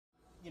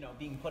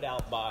being put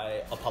out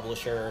by a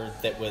publisher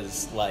that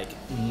was like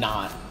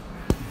not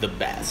the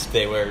best.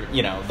 They were,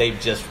 they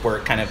just were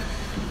kind of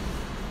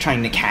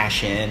trying to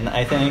cash in,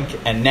 I think.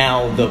 And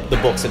now the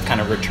books have kind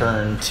of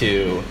returned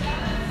to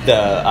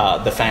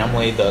the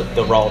family. The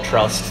Rawl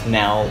Trust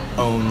now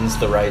owns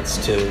the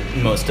rights to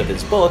most of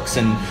his books,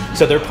 and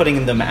so they're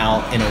putting them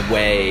out in a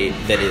way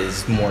that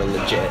is more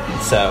legit.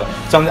 So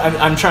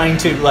I'm trying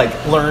to like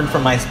learn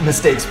from my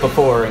mistakes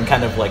before and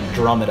kind of like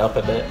drum it up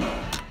a bit.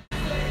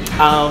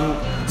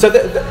 So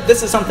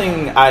this is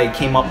something I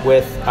came up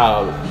with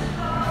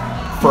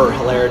for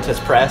Hilaritas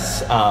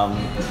Press.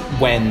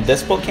 When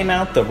this book came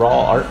out, the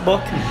Raw Art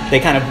book, they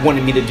kind of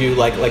wanted me to do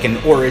like an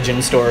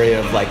origin story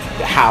of like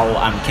how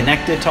I'm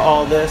connected to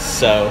all this.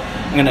 So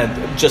I'm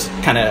gonna just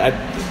kind of,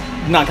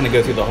 I'm not gonna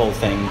go through the whole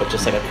thing, but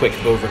just like a quick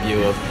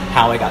overview of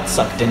how I got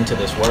sucked into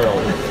this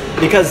world.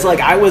 Because like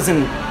I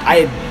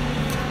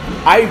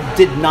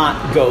did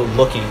not go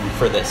looking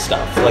for this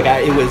stuff. Like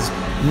it was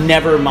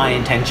never my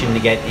intention to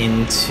get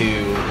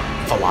into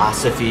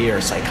philosophy or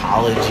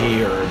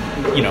psychology or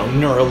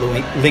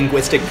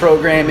neuro-linguistic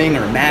programming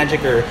or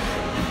magic or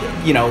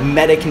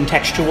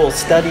meta-contextual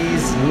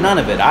studies. None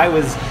of it. I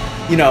was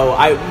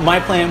my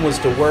plan was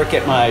to work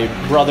at my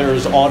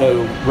brother's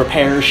auto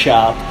repair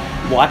shop,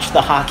 watch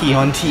the hockey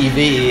on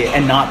TV,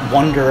 and not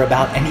wonder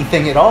about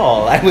anything at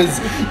all. I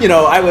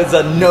was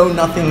a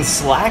know-nothing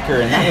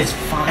slacker, and that was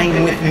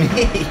fine with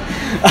me.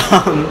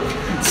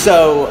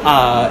 So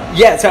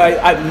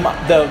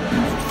the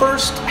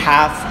first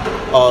half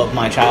of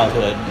my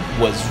childhood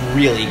was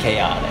really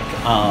chaotic.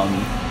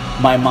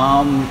 My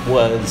mom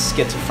was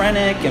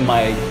schizophrenic, and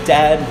my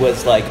dad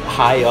was like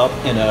high up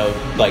in a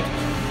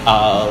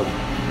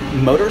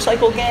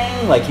motorcycle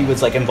gang. Like he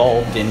was like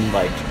involved in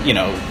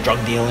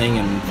drug dealing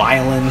and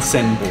violence,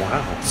 and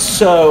wow.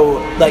 So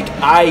like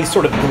I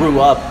sort of grew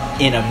up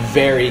in a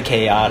very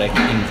chaotic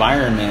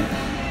environment,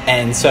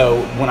 and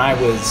so when I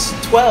was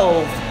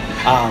 12.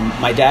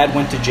 My dad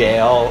went to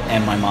jail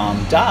and my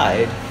mom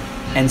died,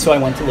 and so I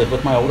went to live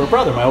with my older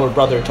brother. My older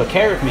brother took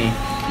care of me,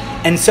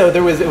 and so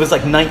it was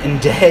like night and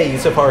day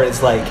so far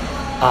as like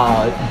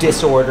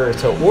disorder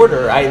to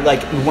order.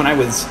 After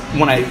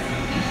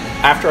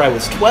I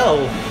was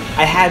 12,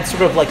 I had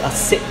sort of like a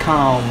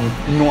sitcom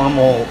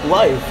normal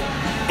life,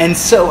 and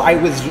so I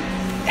was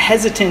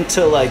hesitant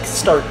to like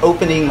start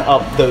opening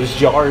up those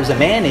jars of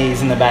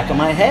mayonnaise in the back of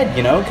my head,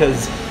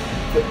 because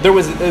there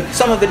was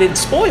some of it had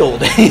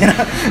spoiled,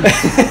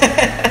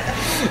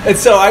 and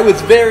so I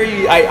was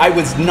I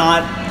was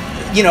not,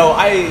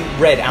 I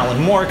read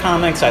Alan Moore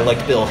comics, I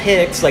liked Bill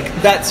Hicks, like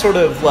that sort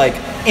of like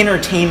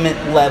entertainment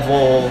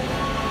level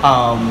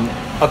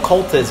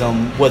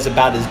occultism was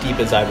about as deep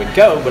as I would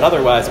go, but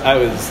otherwise I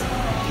was,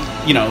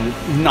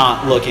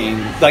 not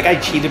looking, like I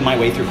cheated my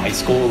way through high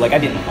school, like I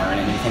didn't learn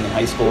anything in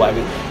high school, I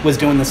was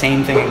doing the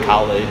same thing in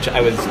college,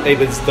 it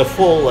was the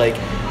full like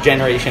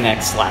Generation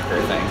X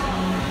slacker thing.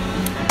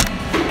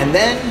 And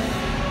then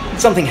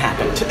something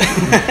happened.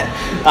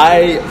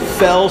 I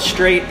fell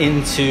straight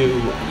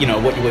into,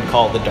 what you would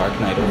call the dark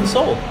night of the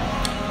soul.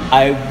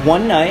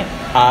 One night,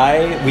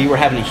 we were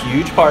having a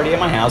huge party at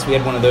my house. We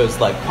had one of those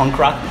like punk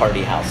rock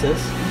party houses.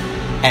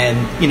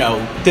 And,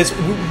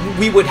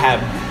 we would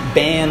have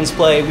bands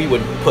play. We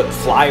would put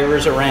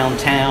flyers around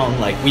town.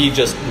 Like we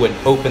just would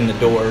open the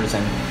doors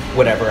and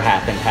whatever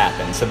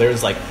happened. So there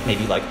was like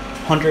maybe like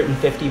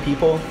 150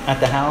 people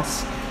at the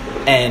house.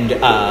 And,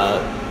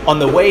 on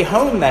the way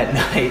home that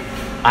night,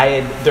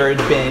 there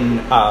had been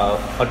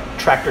a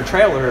tractor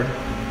trailer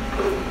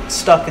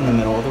stuck in the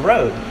middle of the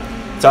road.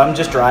 So I'm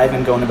just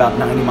driving, going about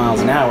 90 miles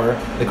an hour.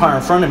 The car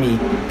in front of me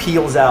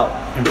peels out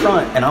in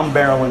front, and I'm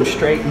barreling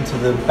straight into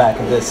the back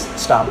of this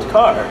stopped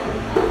car.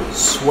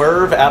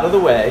 Swerve out of the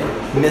way,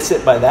 miss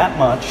it by that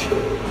much,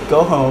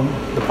 go home.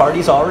 The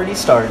party's already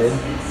started.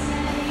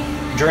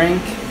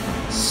 Drink,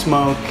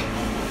 smoke,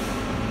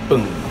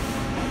 boom.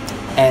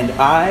 And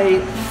I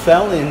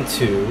fell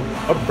into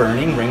a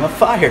burning ring of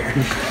fire.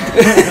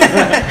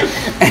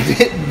 And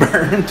it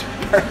burned.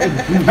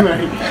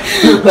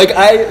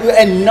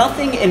 And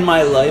nothing in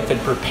my life had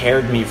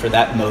prepared me for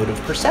that mode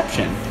of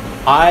perception.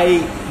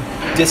 I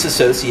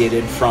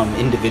disassociated from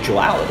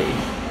individuality.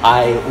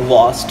 I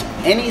lost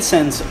any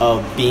sense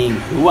of being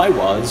who I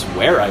was,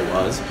 where I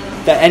was.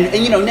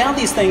 Now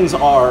these things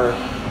are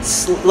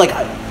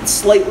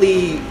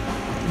slightly...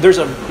 There's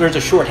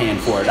a shorthand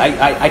for it.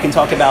 I can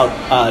talk about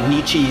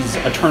Nietzsche's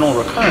eternal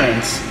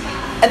recurrence,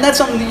 and that's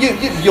something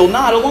you'll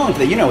nod along to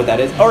that. You know what that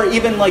is. Or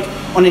even like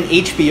on an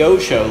HBO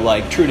show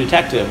like True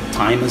Detective,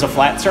 time is a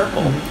flat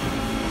circle.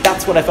 Mm-hmm.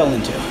 That's what I fell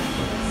into.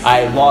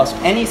 I lost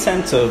any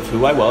sense of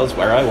who I was,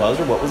 where I was,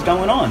 or what was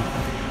going on.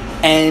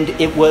 And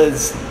it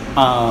was,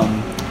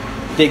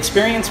 the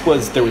experience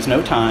was there was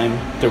no time,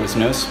 there was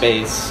no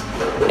space,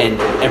 and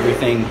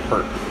everything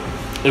hurt.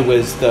 It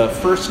was the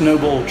first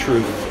noble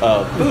truth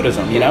of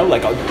Buddhism,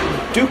 like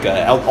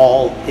dukkha,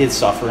 all is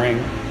suffering.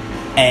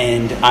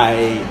 And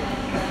I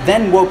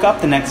then woke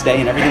up the next day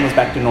and everything was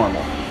back to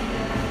normal.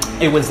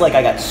 It was like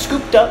I got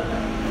scooped up,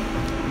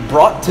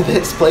 brought to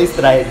this place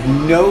that I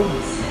had no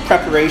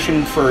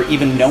preparation for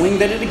even knowing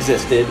that it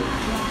existed,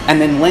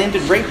 and then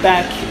landed right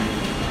back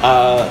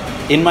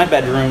in my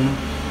bedroom,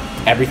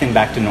 everything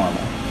back to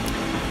normal.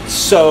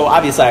 So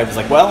obviously I was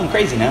like, well, I'm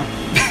crazy now.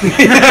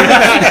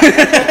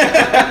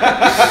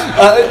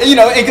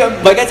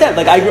 Like I said,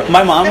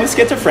 my mom was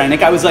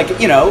schizophrenic. I was like,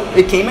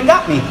 it came and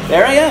got me.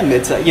 There I am.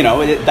 It's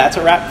that's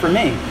a wrap for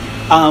me.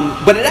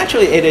 But it had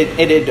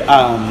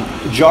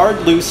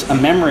jarred loose a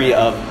memory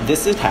of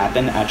this had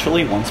happened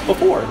actually once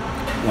before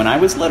when I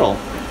was little.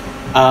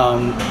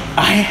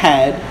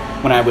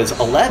 When I was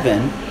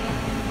 11,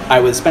 I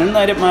was spending the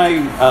night at my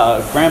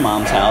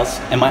grandmom's house,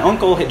 and my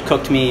uncle had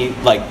cooked me,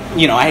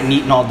 I hadn't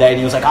eaten all day, and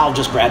he was like, I'll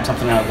just grab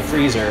something out of the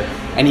freezer.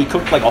 And he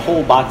cooked a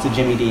whole box of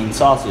Jimmy Dean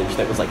sausage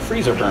that was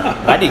freezer burnt.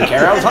 But I didn't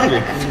care, I was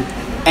hungry.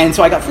 And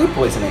so I got food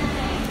poisoning.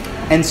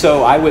 And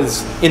so I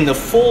was in the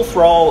full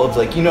thrall of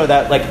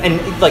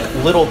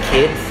little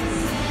kid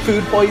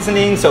food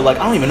poisoning. So I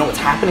don't even know what's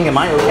happening. Am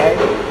I okay?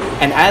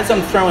 And as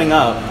I'm throwing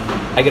up,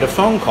 I get a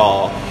phone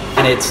call,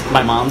 and it's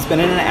my mom's been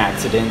in an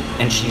accident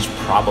and she's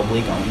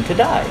probably going to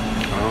die.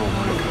 Oh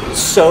my God.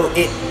 So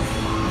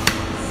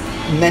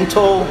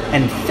mental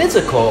and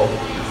physical,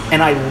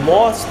 and I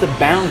lost the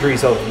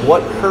boundaries of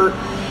what hurt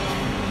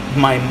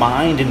my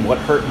mind and what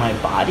hurt my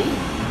body.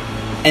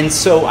 And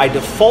so I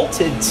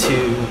defaulted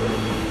to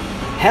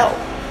hell.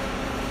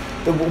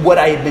 What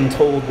I had been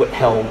told what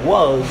hell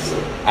was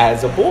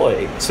as a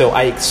boy. So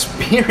I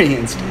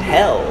experienced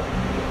hell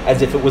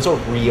as if it was a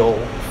real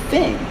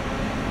thing.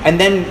 And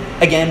then,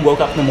 again, woke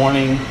up in the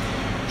morning,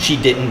 she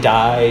didn't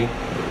die,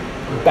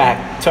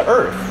 back to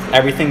earth,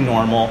 everything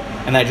normal,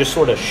 and I just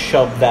sort of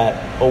shoved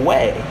that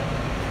away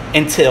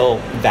until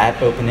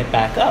that opened it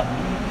back up.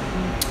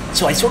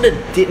 So I sort of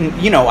didn't,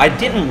 I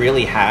didn't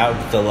really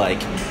have the,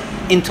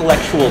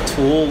 intellectual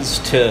tools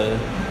to,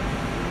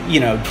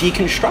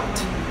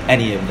 deconstruct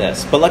any of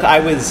this. But, I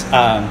was,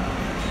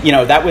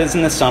 that was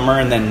in the summer,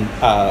 and then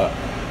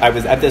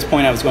at this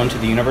point I was going to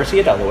the University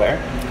of Delaware.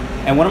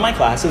 And one of my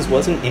classes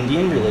was an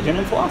Indian religion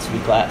and philosophy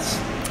class.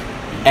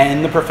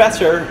 And the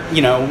professor,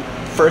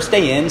 first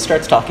day in,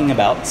 starts talking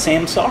about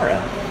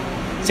samsara.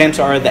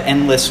 Samsara, the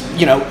endless,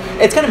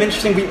 it's kind of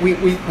interesting.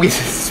 We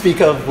speak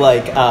of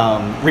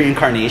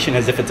reincarnation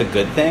as if it's a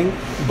good thing.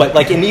 But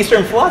in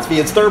Eastern philosophy,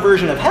 it's their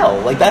version of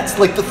hell. That's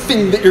the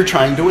thing that you're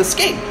trying to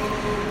escape.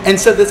 And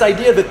so this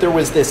idea that there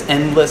was this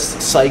endless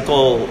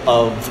cycle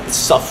of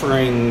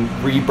suffering,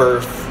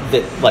 rebirth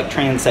that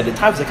transcended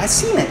time, I was like, I've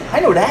seen it. I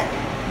know that.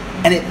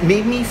 And it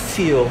made me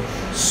feel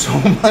so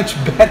much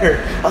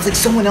better. I was like,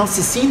 someone else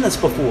has seen this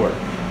before.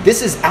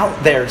 This is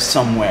out there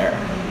somewhere.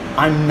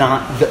 I'm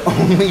not the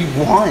only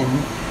one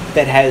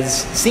that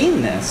has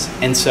seen this.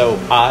 And so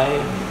I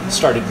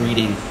started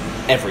reading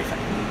everything.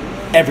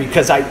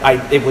 Because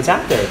it was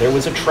out there. There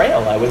was a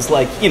trail. I was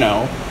like,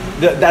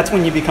 that's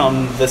when you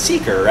become the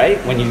seeker, right?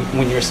 When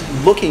you're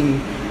looking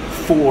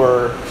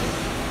for,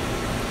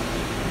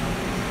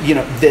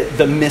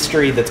 the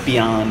mystery that's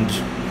beyond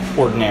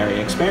ordinary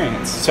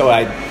experience. So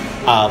I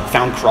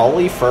found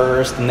Crawley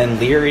first, and then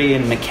Leary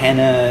and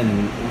McKenna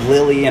and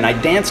Lilly, and I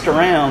danced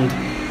around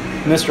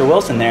Mr.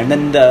 Wilson there. And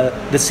then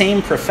the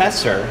same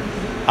professor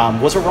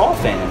was a Rawl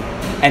fan.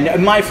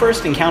 And my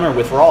first encounter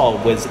with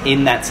Rawl was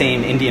in that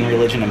same Indian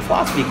religion and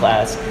philosophy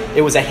class.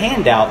 It was a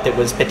handout that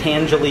was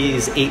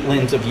Patanjali's 8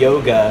 limbs of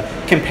yoga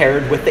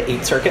compared with the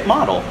 8 circuit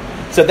model.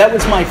 So that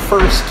was my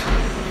first,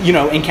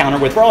 encounter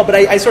with Rawl. But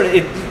I sort of,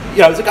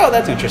 I was like, oh,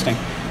 that's interesting.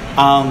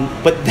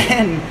 But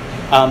then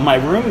my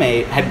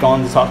roommate had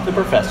gone to talk to the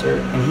professor,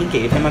 and he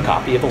gave him a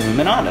copy of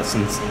Illuminatus.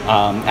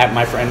 And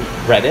my friend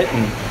read it,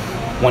 and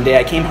one day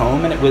I came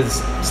home, and it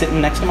was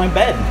sitting next to my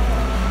bed.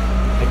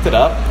 Picked it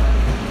up,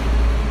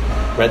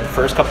 read the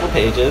first couple of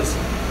pages,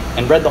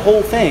 and read the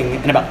whole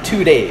thing in about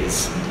 2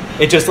 days.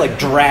 It just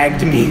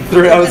dragged me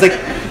through. I was like,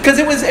 because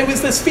it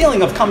was this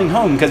feeling of coming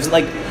home, because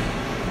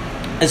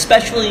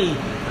especially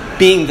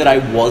being that I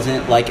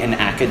wasn't an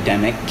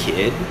academic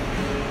kid,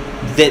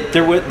 that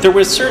there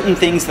were certain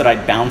things that I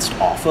bounced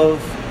off of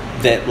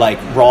that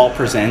Rawl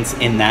presents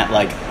in that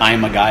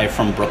I'm a guy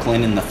from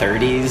Brooklyn in the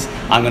 30s.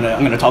 I'm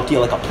gonna talk to you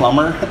like a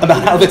plumber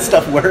about how this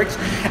stuff works,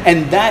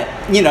 and that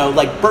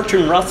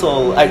Bertrand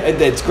Russell,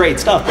 it's great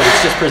stuff, but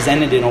it's just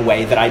presented in a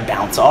way that I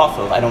bounce off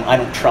of. I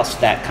don't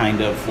trust that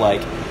kind of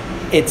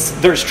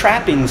there's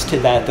trappings to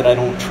that I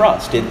don't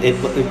trust.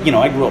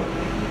 I grew up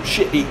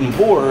shit-eating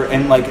poor,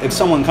 and if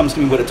someone comes to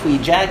me with a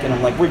tweed jacket,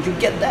 I'm like, where'd you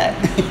get that?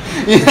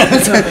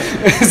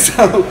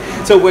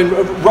 So when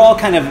Rawl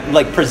kind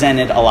of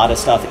presented a lot of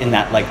stuff in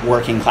that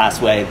working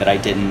class way that I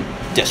didn't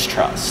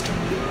distrust,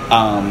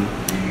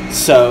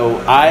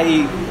 so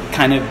I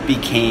kind of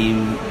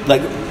became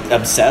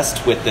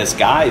obsessed with this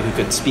guy who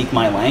could speak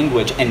my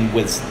language and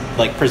was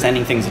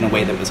presenting things in a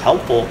way that was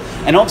helpful,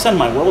 and all of a sudden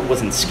my world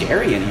wasn't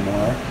scary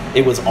anymore.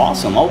 It was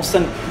awesome. All of a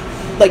sudden,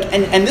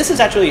 and this is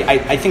actually,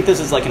 I think this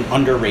is an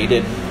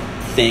underrated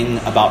thing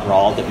about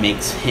Rawl that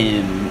makes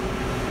him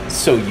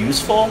so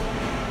useful,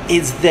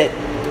 is that,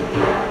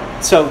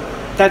 so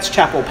that's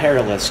Chapel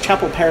Perilous.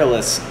 Chapel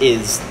Perilous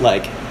is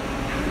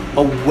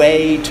a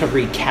way to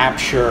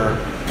recapture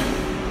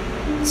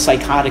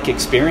psychotic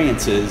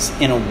experiences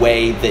in a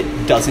way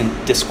that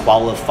doesn't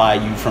disqualify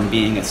you from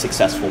being a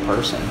successful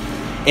person.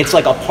 It's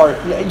like a part,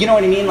 you know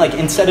what I mean? Like,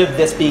 instead of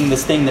this being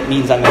this thing that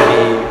means I'm going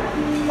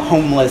to be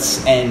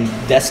homeless and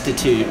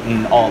destitute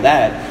and all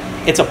that,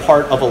 it's a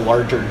part of a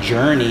larger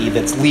journey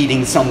that's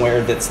leading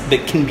somewhere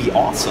that can be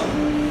awesome.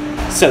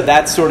 So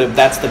that's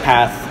the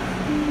path.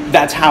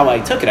 That's how I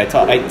took it. I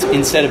thought,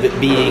 instead of it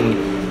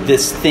being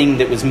this thing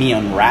that was me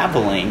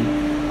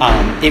unraveling,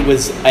 it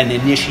was an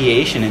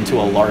initiation into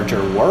a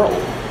larger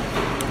world.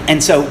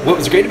 And so what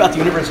was great about the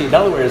University of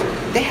Delaware is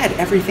they had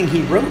everything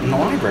he wrote in the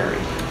library.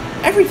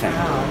 Everything.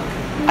 Wow.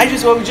 I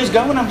would just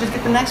go and I would just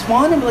get the next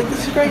one and be like,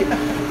 this is great.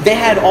 They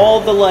had all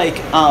the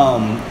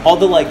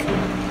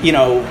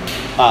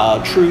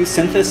true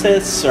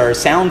synthesis or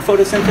sound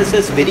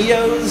photosynthesis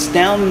videos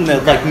down the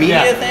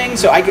media thing.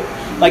 So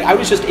I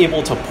was just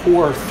able to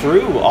pour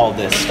through all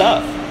this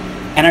stuff.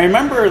 And I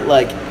remember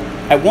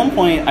at one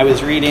point I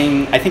was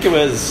reading, I think it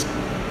was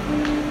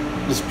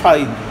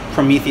probably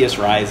Prometheus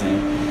Rising,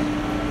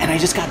 and I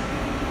just got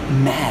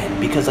mad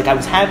because I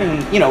was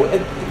having,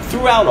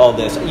 throughout all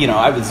this,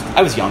 I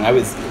was young, I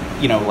was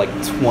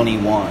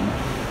 21,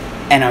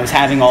 and I was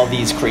having all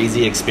these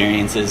crazy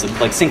experiences.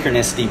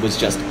 Synchronicity was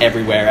just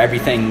everywhere.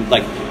 Everything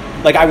we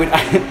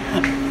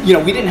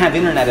didn't have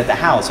internet at the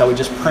house. I would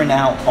just print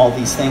out all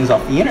these things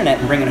off the internet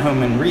and bring it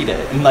home and read it.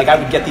 And I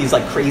would get these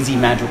crazy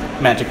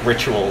magic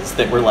rituals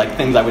that were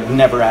things I would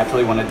never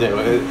actually want to do.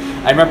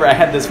 I remember I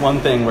had this one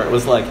thing where it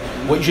was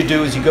what you should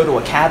do is you go to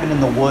a cabin in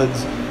the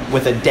woods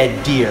with a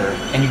dead deer,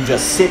 and you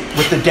just sit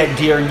with the dead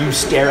deer and you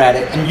stare at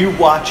it and you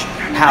watch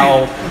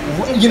how,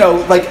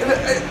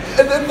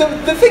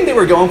 the thing they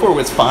were going for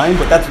was fine,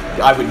 but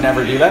I would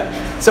never do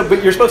that. So,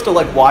 but you're supposed to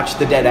watch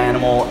the dead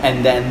animal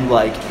and then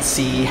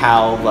see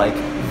how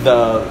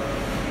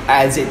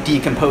as it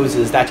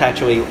decomposes, that's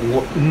actually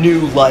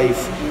new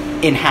life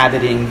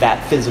inhabiting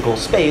that physical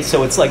space.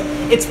 So it's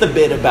it's the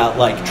bit about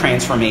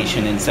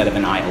transformation instead of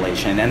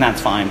annihilation, and that's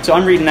fine. So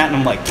I'm reading that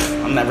and I'm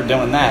I'm never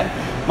doing that.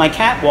 My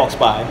cat walks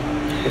by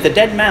with a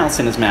dead mouse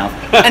in his mouth,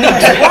 and he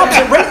drops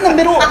it right in the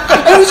middle.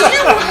 And it was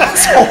you,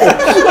 asshole!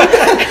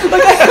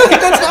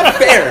 That's not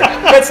fair.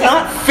 That's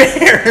not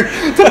fair.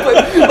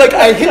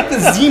 I hit the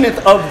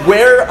zenith of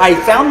where I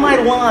found my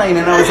line,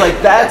 and I was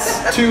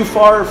that's too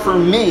far for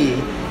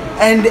me.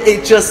 And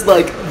it just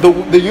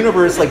the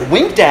universe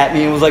winked at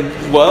me and was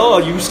well,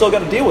 you still got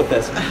to deal with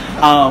this.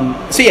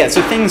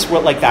 So things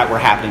like that were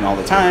happening all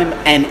the time.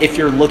 And if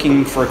you're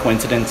looking for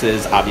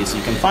coincidences, obviously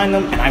you can find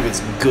them. And I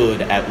was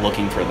good at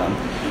looking for them.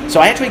 So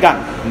I actually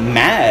got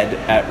mad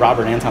at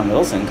Robert Anton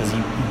Wilson because he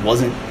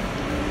wasn't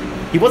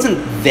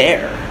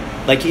there.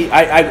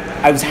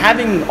 I was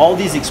having all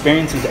these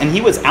experiences, and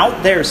he was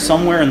out there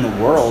somewhere in the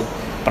world,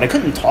 but I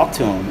couldn't talk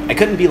to him. I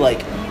couldn't be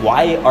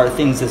why are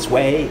things this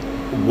way?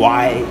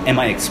 Why am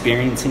I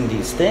experiencing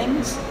these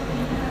things?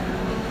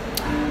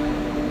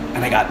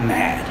 And I got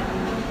mad.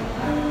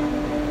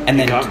 And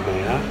then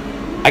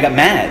I got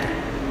mad.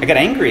 I got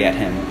angry at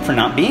him for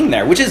not being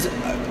there, which is,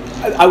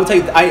 I would tell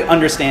you, I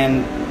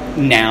understand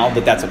now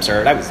that that's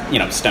absurd. I was,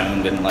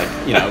 stoned and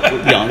young.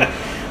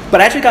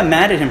 But I actually got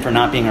mad at him for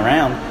not being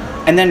around.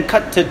 And then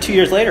cut to 2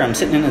 years later, I'm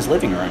sitting in his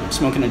living room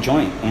smoking a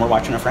joint, and we're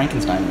watching a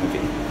Frankenstein movie.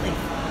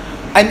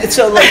 And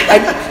so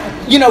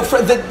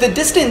for the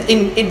distant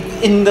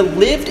in the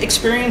lived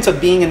experience of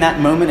being in that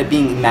moment of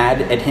being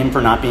mad at him for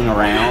not being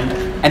around,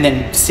 and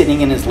then sitting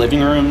in his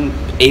living room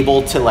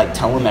able to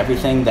tell him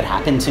everything that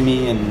happened to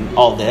me and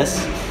all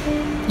this,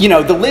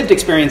 the lived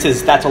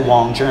experiences, that's a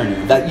long journey.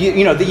 That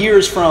the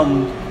years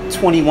from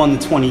 21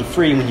 to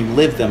 23 when you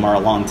live them are a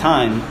long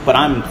time, but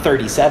I'm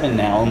 37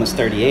 now, almost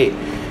 38,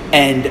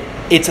 and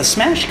it's a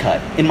smash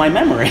cut in my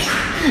memory.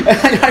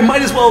 I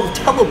might as well have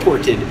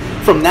teleported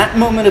from that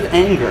moment of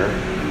anger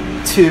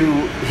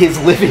to his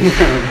living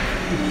room.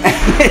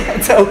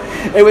 So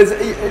it was,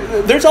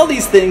 there's all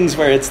these things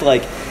where it's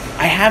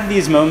I have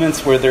these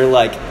moments where they're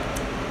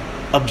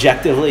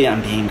objectively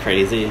I'm being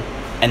crazy,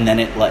 and then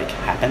it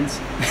happens.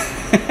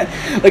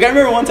 I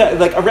remember one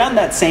time, around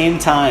that same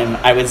time,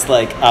 I was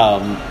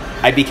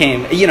I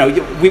became,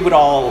 we would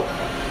all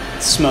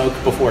smoke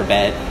before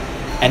bed.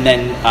 And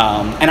then,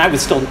 and I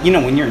was still,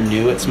 when you're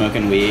new at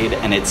smoking weed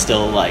and it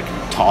still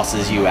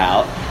tosses you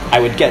out, I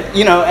would get,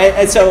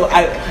 and so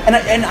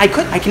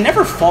I can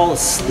never fall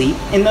asleep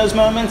in those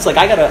moments.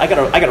 I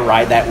gotta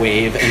ride that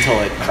wave until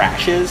it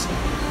crashes.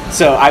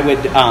 So I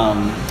would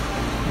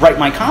write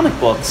my comic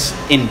books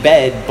in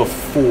bed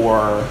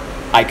before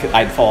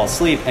I'd fall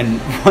asleep.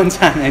 And one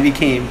time I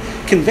became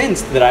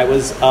convinced that I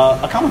was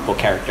a comic book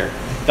character,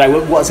 that I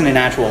wasn't an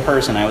actual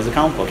person. I was a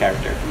comic book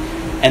character.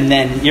 And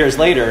then years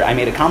later, I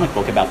made a comic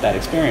book about that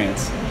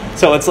experience.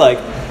 So it's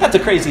that's a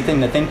crazy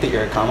thing to think that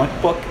you're a comic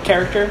book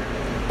character,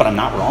 but I'm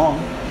not wrong.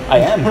 I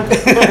am.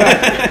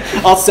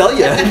 I'll sell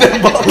you.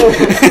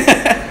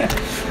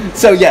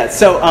 So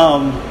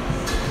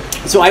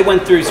I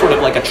went through sort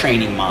of a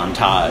training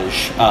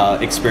montage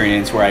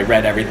experience where I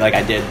read everything.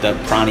 I did the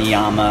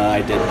pranayama,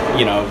 I did,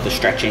 the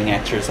stretching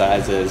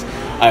exercises.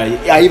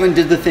 I even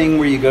did the thing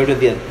where you go to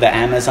the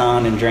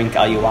Amazon and drink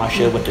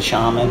ayahuasca with the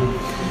shaman,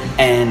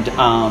 and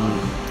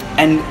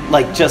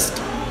like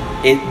just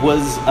it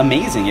was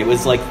amazing. It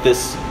was like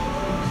this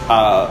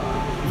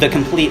the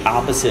complete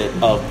opposite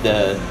of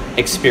the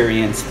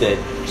experience that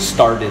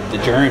started the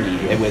journey.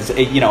 It was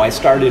I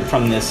started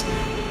from this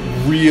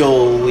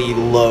really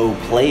low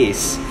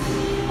place,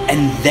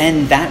 and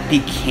then that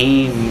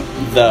became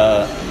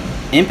the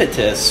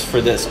impetus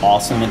for this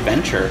awesome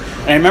adventure.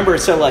 And I remember,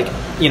 so like,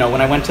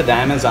 when I went to the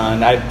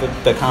Amazon, I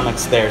have the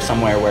comics there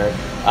somewhere where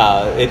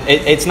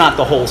it's not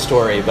the whole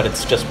story, but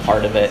it's just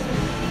part of it.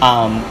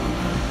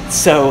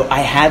 So I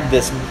had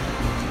this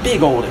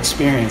big old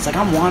experience. Like,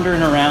 I'm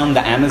wandering around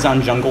the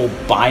Amazon jungle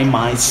by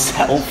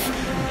myself,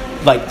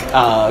 like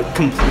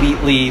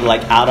completely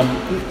like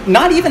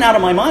not even out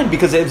of my mind,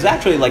 because it was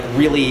actually like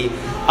really,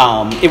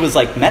 it was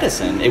like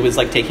medicine. It was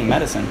like taking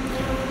medicine.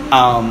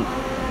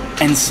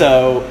 And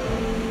so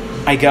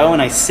I go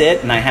and I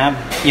sit and I have,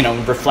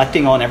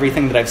 reflecting on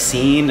everything that I've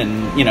seen,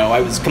 and,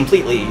 I was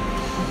completely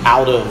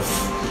out of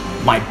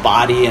my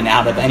body and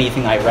out of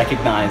anything I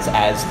recognize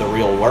as the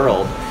real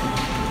world.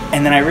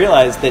 And then I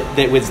realized that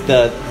it was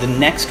the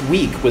next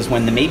week was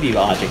when the Maybe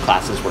Logic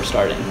classes were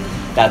starting.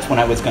 That's when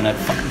I was going to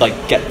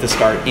get to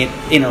start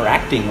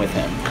interacting with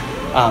him.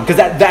 Because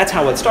that's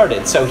how it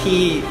started. So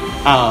he,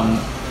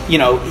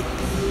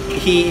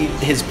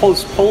 his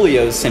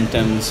post-polio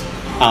symptoms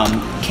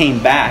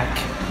came back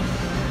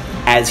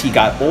as he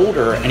got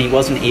older, and he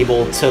wasn't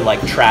able to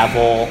like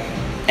travel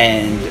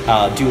and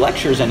do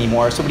lectures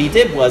anymore. So what he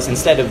did was,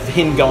 instead of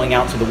him going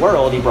out to the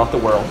world, he brought the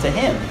world to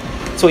him.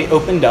 So he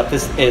opened up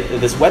this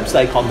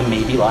website called the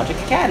Maybe Logic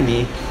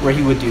Academy, where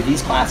he would do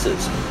these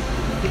classes.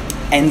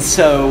 And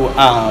so,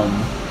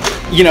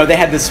 they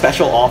had this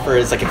special offer.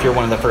 It's like, if you're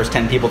one of the first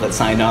 10 people that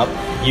sign up,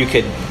 you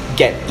could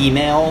get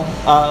email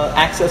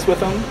access with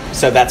them.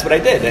 So that's what I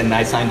did, and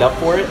I signed up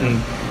for it,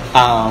 and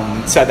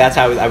so that's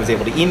how I was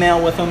able to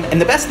email with him. And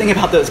the best thing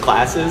about those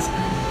classes,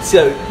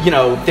 so,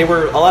 they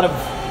were, a lot of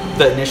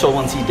the initial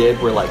ones he did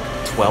were like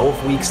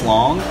 12 weeks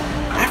long.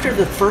 After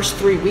the first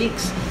 3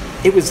 weeks,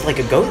 it was like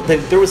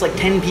there was like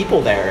 10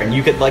 people there, and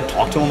you could like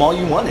talk to them all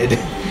you wanted.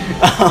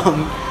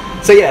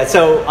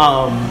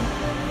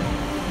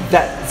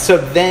 So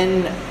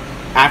then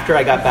after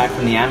I got back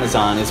from the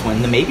Amazon is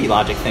when the Maybe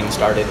Logic thing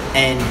started,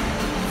 and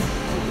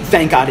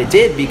thank God it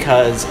did,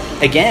 because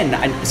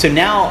again, so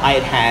now I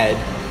had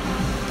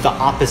the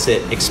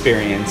opposite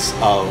experience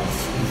of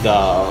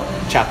the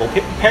Chapel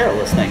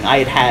Perilous thing.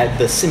 I had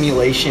the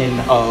simulation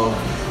of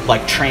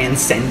like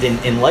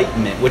transcendent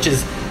enlightenment, which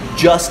is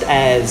just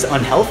as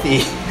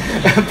unhealthy,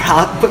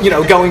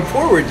 going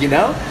forward,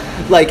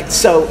 like,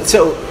 so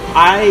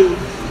I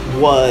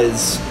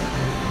was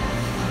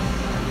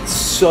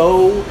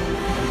so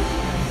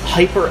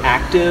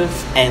hyperactive,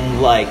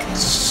 and like,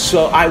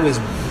 so I was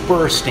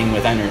bursting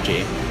with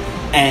energy,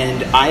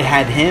 and I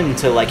had him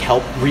to like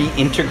help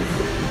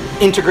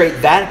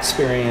integrate that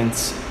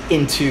experience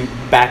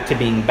back to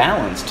being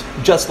balanced.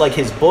 Just like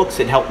his books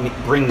had helped me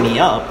bring me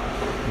up,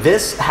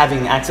 this,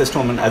 having access to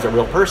him as a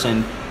real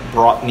person,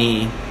 brought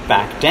me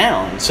back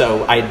down.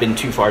 So I had been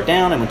too far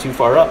down, I went too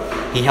far up.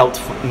 He helped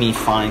me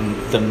find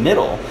the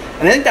middle.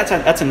 And I think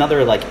that's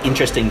another like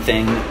interesting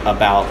thing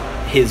about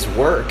his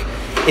work,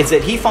 is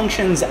that he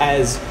functions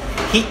as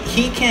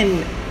he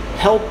can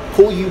help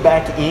pull you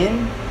back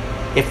in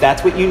if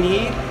that's what you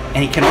need,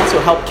 and he can also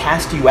help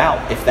cast you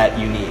out if that's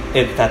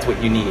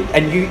what you need.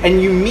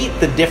 And you meet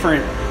the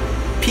different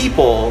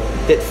people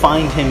that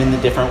find him in the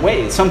different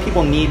ways. Some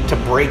people need to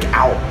break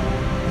out,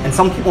 and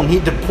some people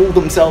need to pull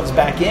themselves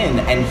back in,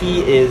 and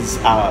he is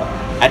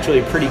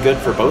actually pretty good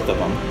for both of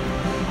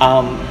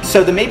them.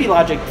 So the Maybe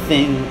Logic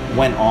thing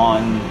went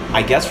on,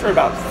 I guess, for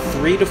about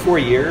 3 to 4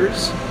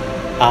 years.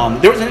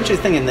 There was an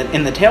interesting thing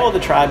in the Tale of the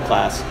Tribe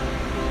class,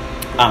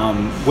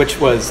 which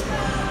was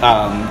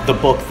the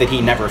book that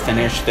he never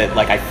finished, that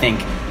like I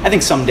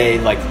think someday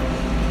like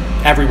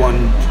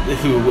everyone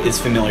who is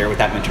familiar with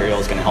that material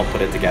is going to help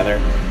put it together.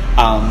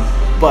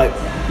 But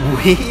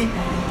we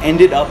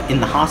ended up in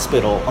the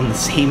hospital on the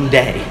same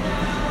day,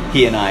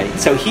 he and I.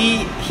 So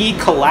he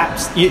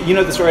collapsed. You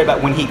know the story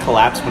about when he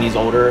collapsed when he's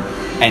older,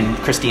 and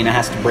Christina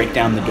has to break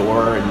down the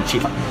door,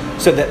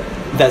 and so that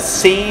the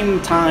same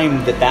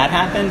time that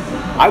happened,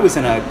 I was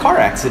in a car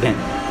accident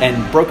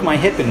and broke my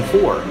hip in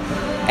 4.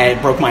 And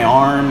it broke my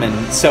arm,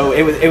 and so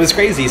it was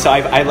crazy. So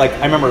I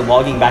remember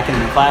logging back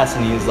into the class,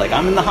 and he was like,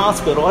 "I'm in the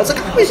hospital." I was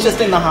like, "I was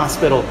just in the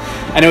hospital,"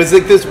 and it was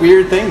like this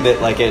weird thing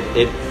that like it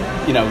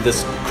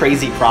this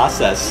crazy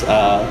process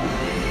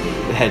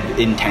had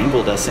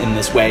entangled us in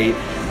this way,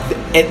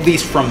 at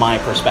least from my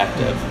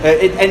perspective.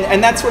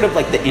 And that's sort of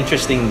like the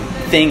interesting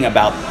thing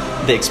about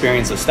the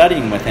experience of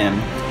studying with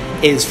him,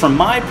 is from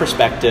my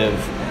perspective,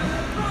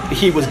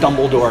 he was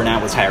Dumbledore and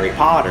I was Harry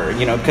Potter,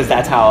 because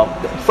that's how,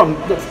 from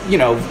the,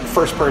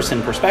 first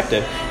person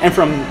perspective. And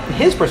from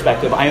his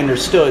perspective, I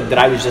understood that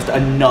I was just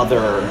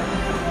another,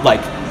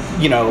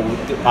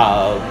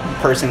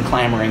 person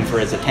clamoring for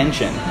his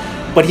attention.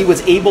 But he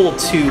was able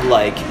to,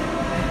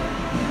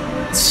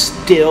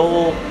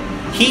 still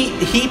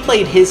he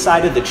played his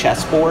side of the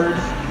chessboard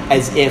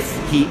as if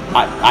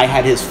I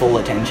had his full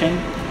attention,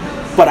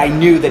 but I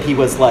knew that he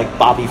was like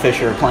Bobby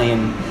Fischer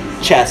playing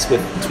chess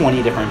with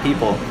 20 different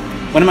people.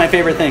 One of my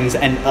favorite things,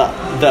 and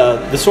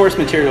the source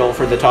material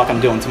for the talk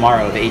I'm doing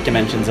tomorrow, the 8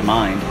 Dimensions of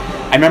Mind,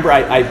 I remember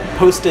I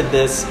posted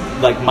this,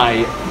 like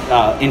my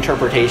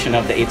interpretation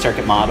of the 8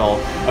 circuit model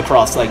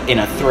across like in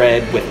a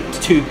thread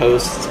with 2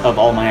 posts of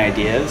all my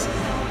ideas,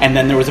 and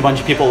then there was a bunch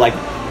of people like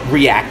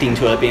reacting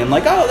to it, being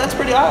like, oh, that's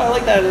pretty, I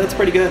like that, that's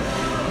pretty good.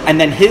 And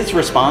then his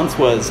response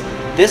was,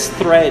 this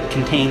thread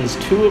contains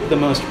 2 of the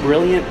most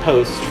brilliant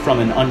posts from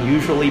an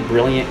unusually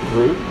brilliant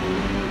group.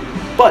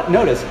 But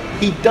notice,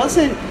 he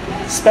doesn't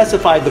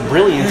specify the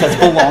brilliance as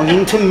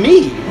belonging to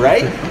me,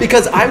 right?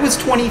 Because I was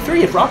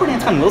 23. If Robert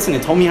Anton Wilson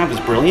had told me I was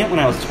brilliant when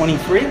I was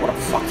 23, it would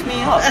have fucked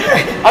me up.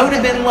 I would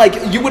have been like,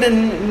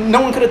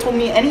 no one could have told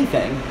me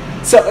anything.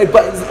 So,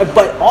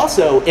 but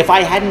also, if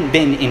I hadn't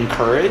been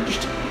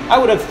encouraged, I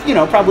would have,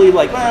 probably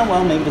like,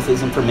 well, maybe this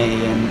isn't for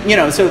me.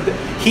 And, so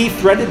he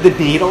threaded the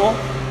needle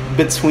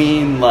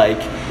between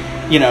like,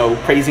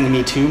 praising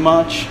me too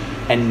much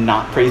and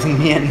not praising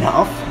me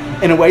enough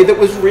in a way that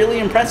was really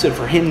impressive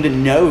for him to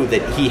know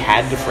that he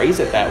had to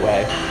phrase it that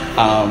way.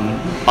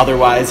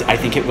 Otherwise, I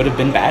think it would have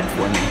been bad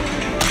for me.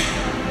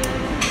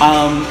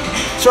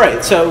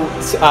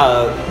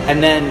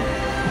 And then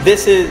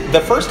this is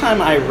the first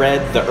time I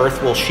read The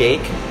Earth Will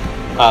Shake,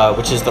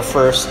 which is the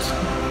first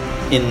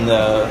in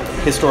the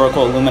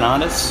historical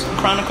Illuminatus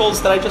chronicles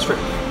that I just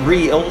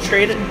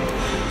re-illustrated.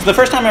 So the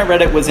first time I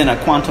read it was in a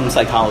quantum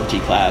psychology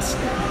class.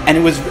 And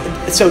it was,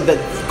 so the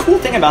cool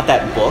thing about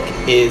that book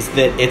is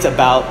that it's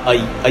about a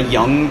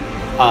young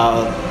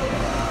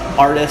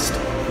artist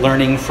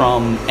learning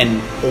from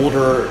an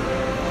older,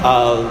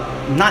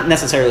 not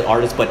necessarily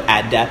artist, but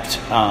adept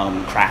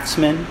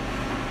craftsman,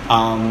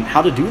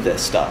 how to do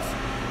this stuff.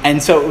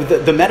 And so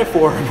the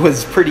metaphor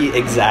was pretty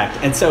exact.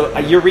 And so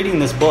you're reading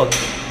this book,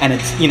 and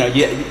it's,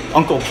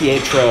 Uncle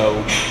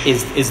Pietro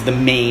is the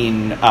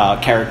main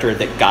character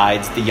that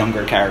guides the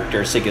younger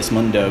character,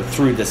 Sigismundo,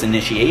 through this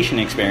initiation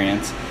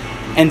experience.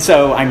 And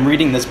so I'm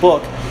reading this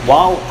book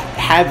while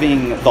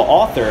having the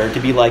author to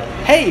be like,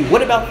 hey,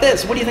 what about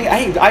this? What do you think?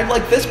 Hey, I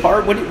like this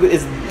part. What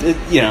is,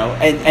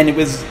 and it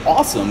was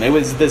awesome. It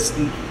was this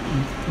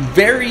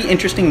very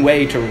interesting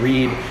way to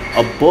read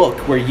a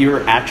book where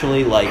you're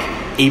actually like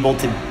able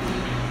to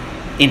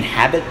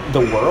inhabit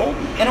the world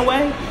in a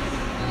way.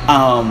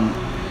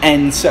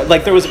 And so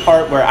like there was a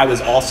part where I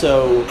was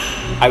also,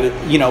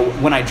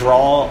 when I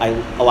draw,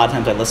 a lot of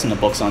times I listen to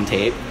books on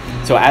tape.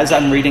 So as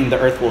I'm reading The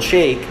Earth Will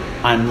Shake,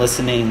 I'm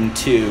listening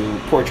to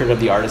Portrait of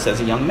the Artist as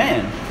a Young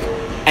Man.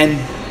 And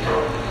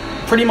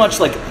pretty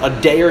much like a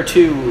day or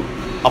two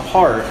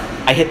apart,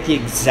 I hit the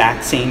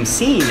exact same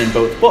scene in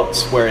both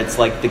books, where it's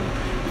like the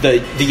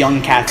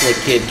young Catholic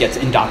kid gets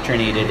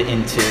indoctrinated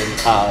into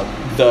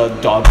the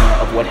dogma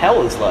of what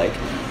hell is like,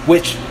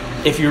 which,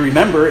 if you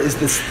remember, is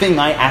this thing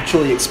I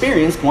actually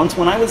experienced once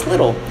when I was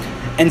little.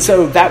 And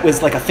so that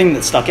was like a thing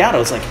that stuck out. I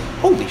was like,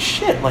 holy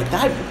shit, like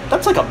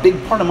that's like a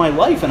big part of my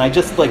life. And I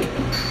just like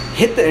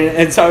hit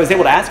and so I was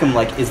able to ask him,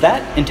 like, is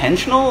that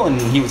intentional? And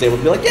he was able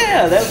to be like,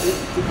 yeah,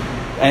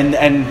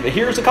 and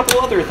here's a couple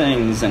other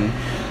things. And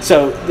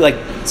so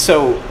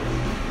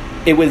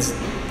it was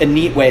a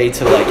neat way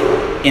to like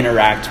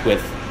interact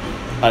with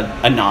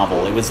a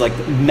novel. It was like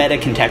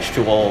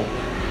meta-contextual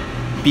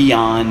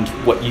beyond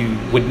what you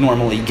would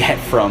normally get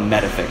from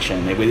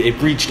metafiction. It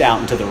reached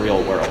out into the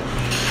real world.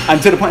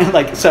 To the point,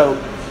 like, so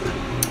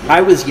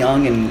I was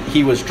young and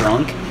he was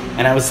drunk,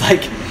 and I was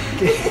like,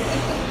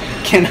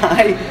 can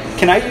I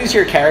use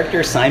your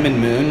character Simon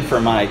Moon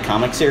for my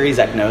comic series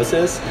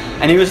Agnosis?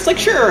 And he was just like,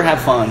 sure, have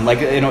fun,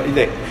 like,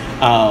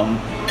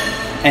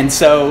 and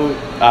so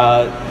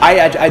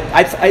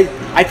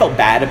I felt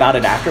bad about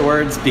it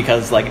afterwards,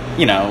 because like,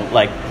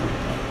 like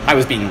I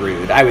was being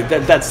rude.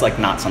 That's like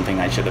not something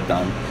I should have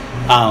done.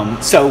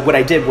 So what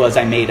I did was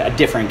I made a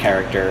different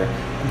character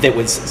that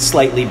was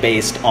slightly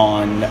based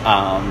on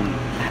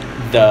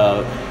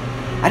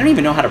I don't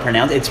even know how to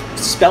pronounce it.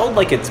 It's spelled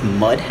like it's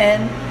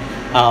Mudhen,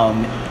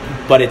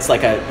 but it's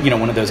like a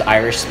one of those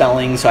Irish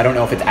spellings. So I don't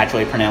know if it's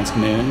actually pronounced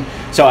Moon.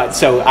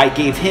 So I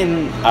gave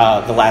him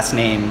the last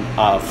name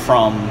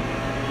from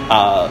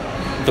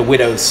the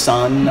widow's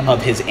son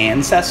of his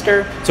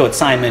ancestor. So it's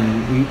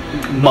Simon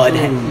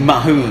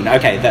Mahoon.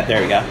 Okay,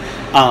 there we go.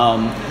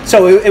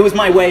 So it was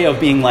my way of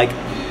being like,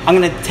 I'm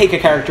going to take a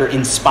character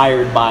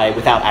inspired by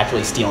without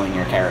actually stealing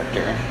your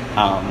character.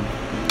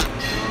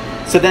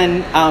 So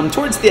then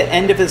towards the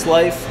end of his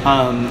life,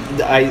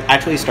 I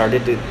actually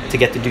started to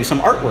get to do some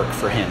artwork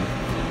for him.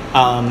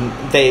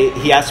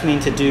 He asked me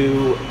to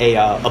do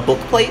a book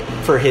plate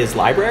for his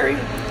library.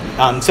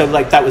 So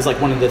like that was like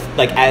one of the,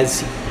 like,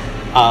 as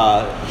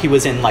he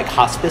was in like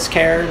hospice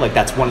care, like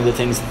that's one of the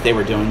things that they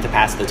were doing to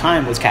pass the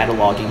time, was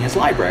cataloging his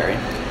library.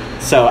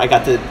 So I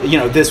got to,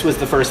 this was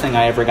the first thing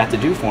I ever got to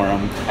do for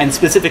him, and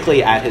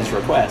specifically at his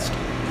request.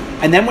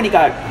 And then when he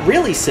got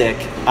really sick,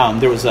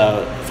 there was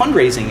a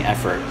fundraising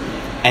effort.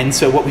 And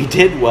so what we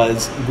did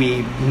was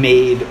we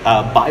made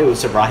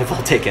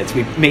bio-survival tickets.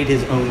 We made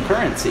his own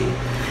currency.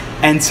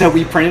 And so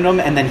we printed them,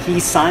 and then he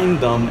signed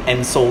them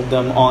and sold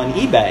them on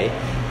eBay.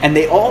 And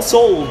they all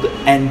sold,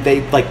 and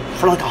they, like,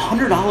 for like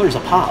 $100 a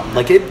pop.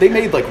 Like, they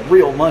made, like,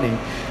 real money.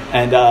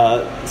 And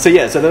so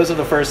those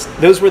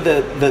were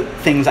the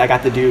things I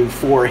got to do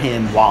for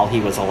him while he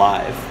was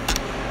alive.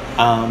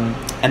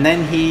 And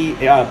then he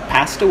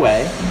passed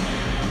away.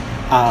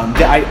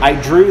 I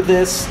drew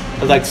this,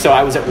 like, so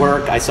I was at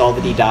work, I saw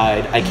that he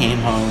died, I came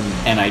home,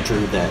 and I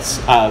drew this.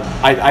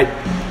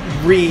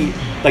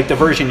 Like, the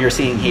version you're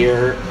seeing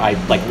here, I,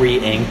 like,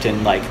 re-inked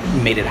and, like,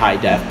 made it high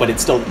def, but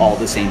it's still all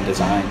the same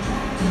design.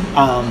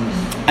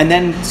 And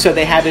then, so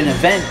they had an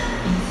event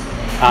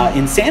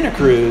in Santa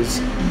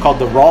Cruz called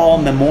the Raw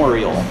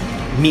Memorial,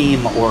 you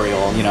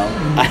know,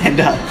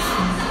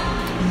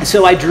 and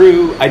so I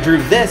drew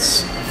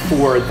this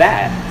for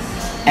that.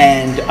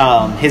 And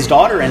his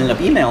daughter ended up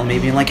emailing me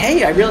being like,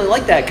 hey, I really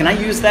like that. Can I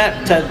use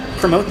that to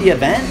promote the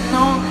event and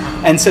all?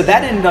 And so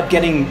that ended up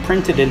getting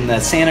printed in the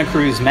Santa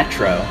Cruz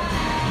Metro.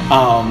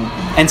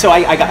 And so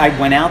I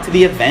went out to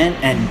the event,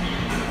 and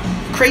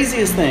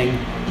craziest thing,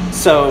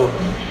 so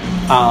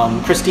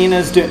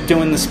Christina's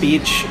doing the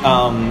speech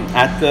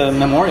at the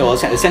memorial,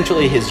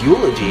 essentially his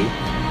eulogy,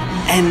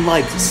 and,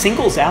 like,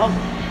 singles out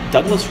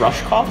Douglas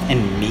Rushkoff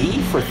and me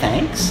for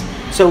thanks.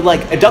 So,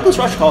 like, Douglas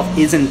Rushkoff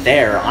isn't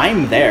there.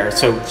 I'm there.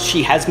 So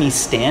she has me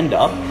stand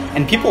up,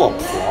 and people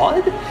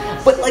applaud.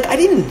 But, like, I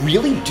didn't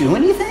really do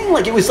anything.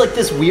 Like, it was, like,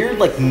 this weird,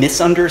 like,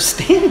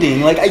 misunderstanding.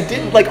 Like, I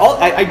did, like,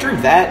 I drew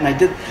that, and I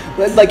did,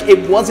 like,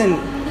 it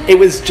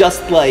was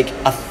just, like,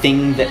 a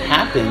thing that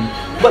happened.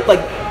 But,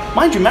 like,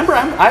 mind you, remember,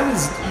 I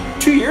was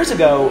 2 years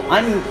ago,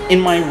 I'm in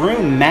my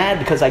room mad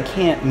because I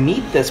can't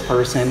meet this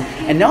person,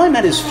 and now I'm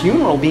at his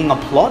funeral being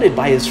applauded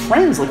by his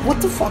friends. Like,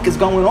 what the fuck is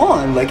going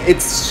on? Like,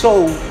 it's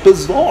so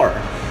bizarre.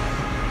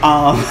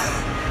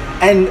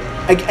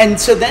 And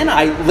so then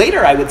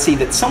later I would see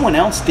that someone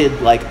else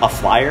did, like, a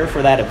flyer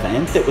for that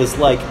event that was,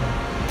 like,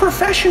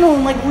 professional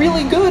and, like,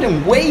 really good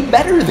and way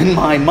better than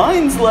mine.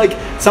 Mine's, like,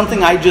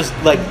 something I just,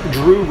 like,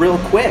 drew real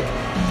quick.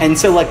 And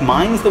so, like,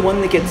 mine's the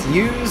one that gets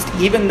used,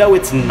 even though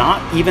it's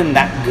not even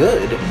that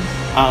good.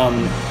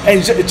 And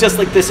it's just,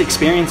 like, this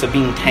experience of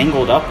being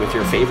tangled up with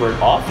your favorite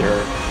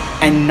author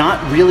and not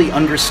really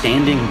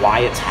understanding why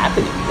it's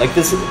happening. Like,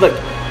 this is, like,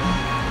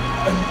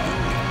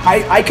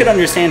 I could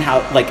understand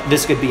how, like,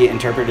 this could be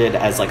interpreted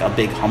as, like, a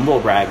big humble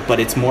brag, but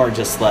it's more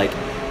just, like,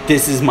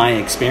 this is my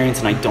experience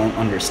and I don't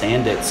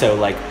understand it. So,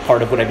 like,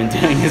 part of what I've been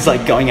doing is,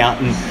 like, going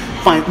out and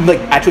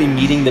actually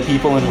meeting the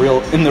people in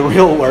the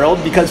real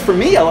world, because for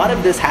me a lot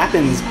of this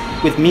happens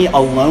with me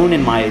alone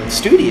in my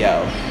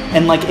studio,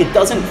 and, like, it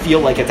doesn't feel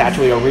like it's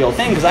actually a real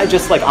thing because I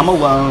just, like, I'm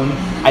alone,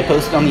 I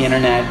post it on the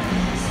internet,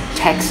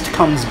 text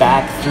comes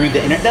back through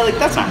the internet, like,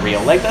 that's not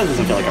real, like, that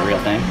doesn't feel like a real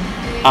thing.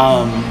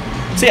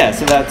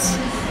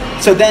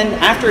 So then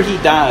after he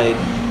died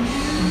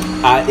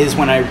is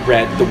when I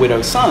read The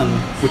Widow's Son,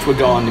 which would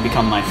go on to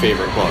become my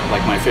favorite book,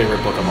 like my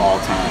favorite book of all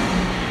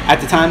time. At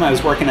the time, I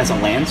was working as a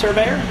land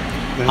surveyor.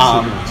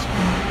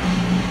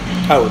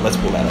 Let's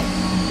pull that up.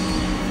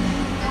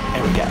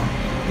 There we go.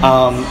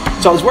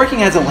 So I was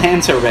working as a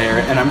land surveyor,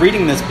 and I'm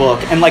reading this book,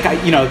 and, like,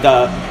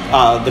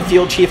 the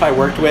field chief I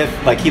worked with,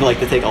 like, he liked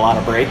to take a lot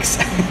of breaks,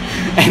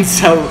 and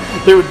so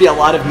there would be a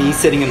lot of me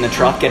sitting in the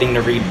truck getting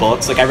to read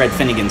books. Like, I read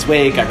Finnegan's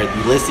Wake, I read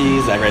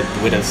Ulysses, I read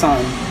The Widow's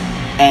Son,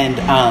 and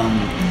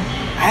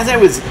as I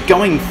was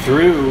going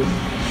through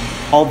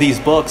all these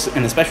books,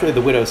 and especially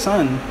The Widow's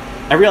Son,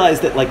 I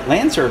realized that, like,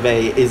 land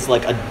survey is,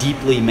 like, a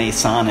deeply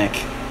Masonic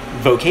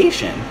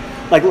vocation.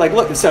 Like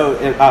look, so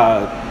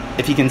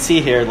if you can see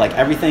here, like,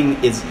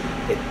 everything is,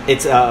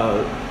 it's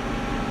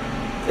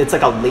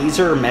like a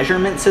laser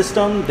measurement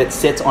system that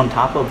sits on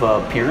top of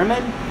a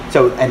pyramid.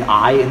 So an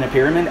eye in a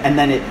pyramid, and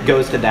then it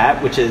goes to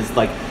that, which is,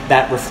 like,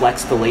 that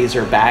reflects the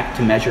laser back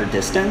to measure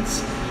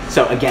distance.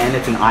 So again,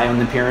 it's an eye on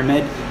the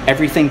pyramid.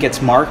 Everything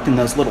gets marked in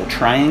those little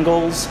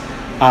triangles.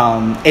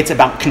 It's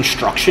about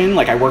construction.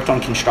 Like, I worked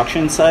on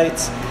construction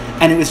sites,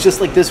 and it was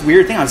just, like, this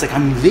weird thing. I was like,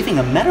 I'm living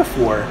a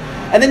metaphor.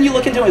 And then you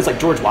look into it, it's like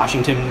George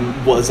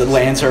Washington was a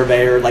land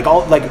surveyor, like,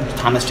 all, like,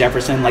 Thomas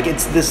Jefferson. Like,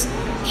 it's this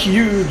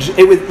huge,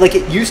 it was, like,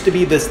 it used to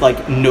be this,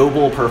 like,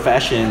 noble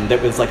profession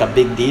that was, like, a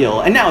big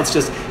deal. And now it's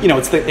just, you know,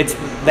 it's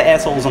the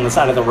assholes on the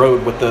side of the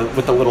road with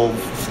the little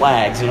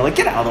flags, and you're like,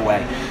 get out of the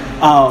way.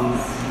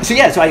 So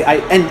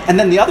and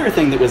then the other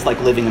thing that was, like,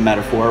 living a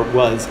metaphor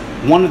was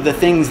one of the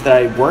things that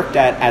I worked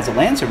at as a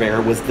land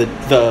surveyor was the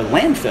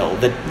landfill.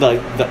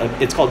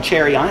 It's called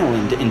Cherry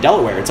Island in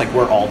Delaware. It's, like,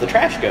 where all the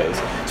trash goes.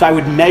 So I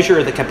would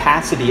measure the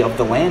capacity of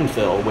the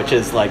landfill, which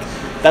is, like,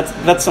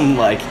 that's some,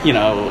 like, you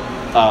know,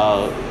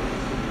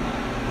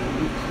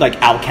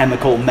 like,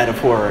 alchemical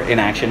metaphor in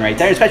action right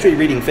there, especially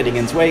reading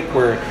Finnegan's Wake,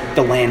 where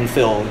the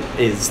landfill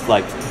is,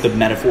 like, the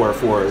metaphor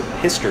for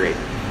history.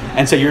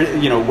 And so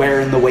you know,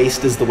 where in the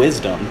waste is the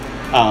wisdom,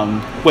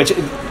 which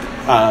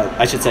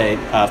I should say,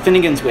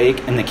 Finnegan's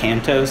Wake and the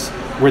Cantos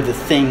were the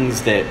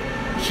things that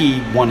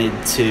he wanted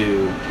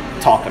to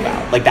talk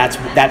about. Like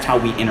that's how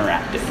we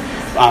interacted.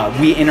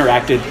 We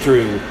interacted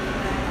through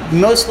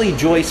mostly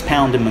Joyce,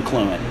 Pound, and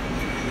McLuhan,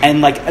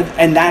 and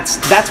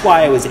that's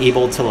why I was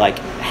able to like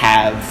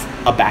have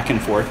a back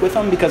and forth with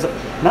them, because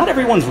not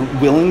everyone's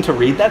willing to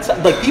read that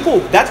stuff. Like people,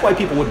 that's why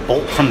people would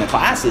bolt from the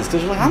classes,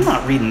 because they're like, I'm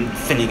not reading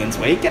Finnegan's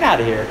Wake, get out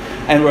of here.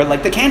 And we're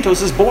like, the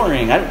Cantos is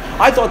boring.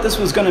 I thought this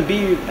was going to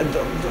be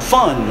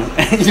fun,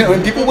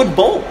 and people would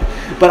bolt.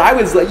 But I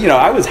was like,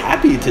 I was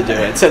happy to do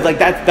it. So like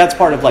that's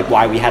part of like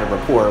why we had a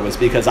rapport, was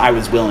because I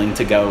was willing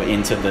to go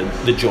into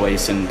the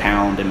Joyce and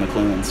Pound and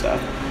McLuhan stuff.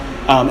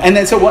 And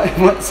then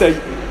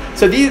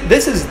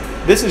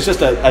this is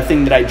just a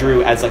thing that I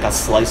drew as like a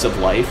slice of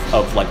life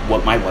of like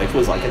what my life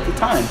was like at the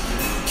time.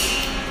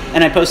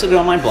 And I posted it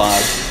on my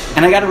blog,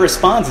 and I got a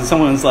response, and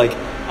someone was like,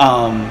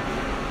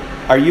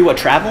 are you a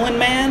traveling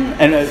man?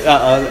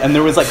 And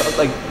there was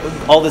like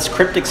all this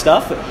cryptic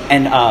stuff,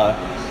 and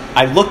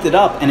I looked it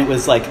up, and it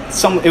was like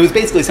it was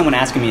basically someone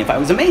asking me if I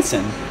was a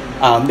Mason,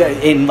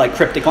 in like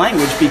cryptic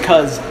language,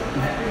 because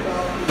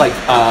like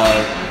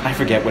I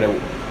forget what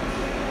it.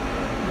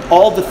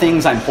 All the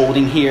things I'm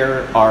holding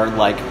here are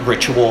like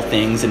ritual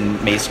things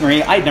in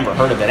Masonry. I'd never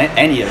heard of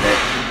any of it.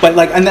 But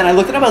like, and then I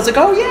looked it up, I was like,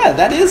 oh yeah,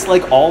 that is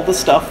like all the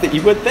stuff that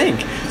you would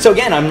think. So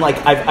again, I'm like,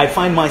 I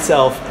find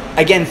myself,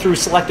 again, through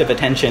selective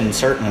attention,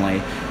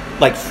 certainly,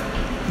 like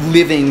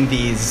living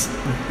these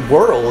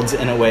worlds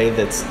in a way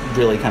that's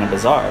really kind of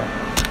bizarre.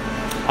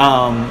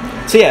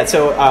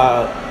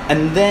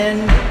 And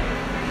then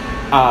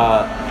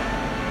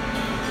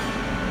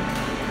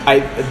I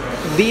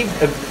leave,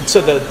 so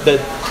the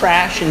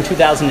crash in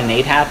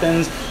 2008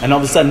 happens, and all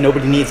of a sudden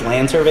nobody needs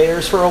land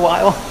surveyors for a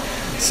while.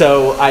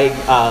 So I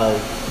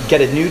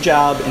get a new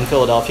job in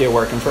Philadelphia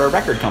working for a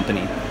record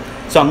company.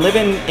 So I'm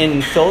living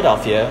in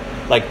Philadelphia,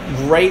 like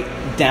right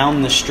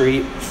down the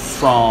street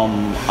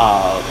from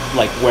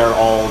like where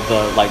all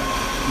the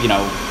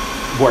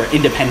where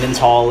Independence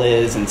Hall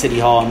is and City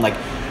Hall, and like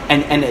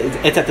and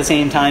it's at the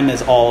same time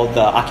as all the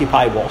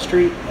Occupy Wall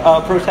Street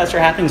protests are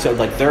happening. So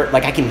like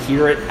I can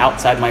hear it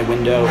outside my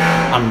window.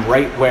 I'm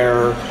right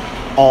where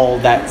all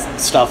that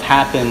stuff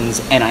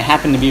happens, and I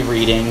happen to be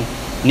reading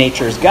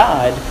Nature's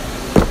God.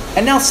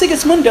 And now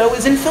Sigismundo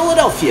is in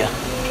Philadelphia,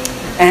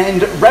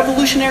 and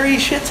revolutionary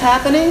shit's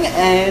happening,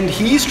 and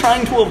he's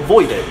trying to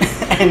avoid it.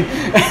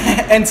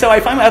 and so I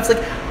was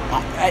like,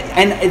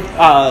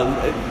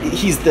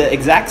 he's the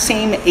exact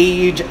same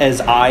age as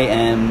I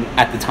am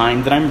at the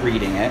time that I'm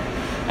reading it.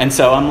 And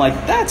so I'm like,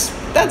 that's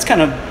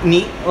kind of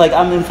neat. Like,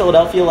 I'm in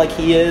Philadelphia like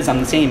he is.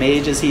 I'm the same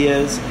age as he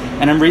is.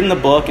 And I'm reading the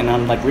book, and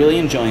I'm like really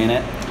enjoying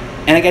it.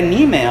 And I get an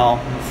email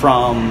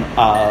from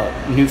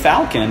New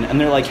Falcon, and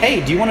they're like,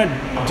 hey, do you want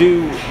to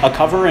do a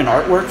cover and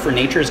artwork for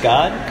Nature's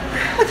God?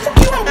 I'm like, fuck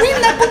you, I'm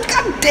reading that book.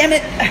 God damn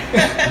it.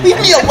 Leave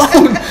me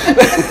alone.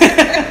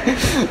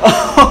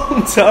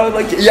 So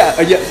like, yeah,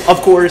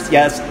 of course,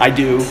 yes, I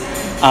do.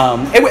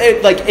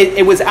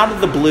 It was out of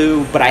the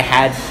blue, but I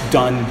had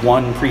done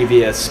one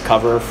previous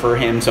cover for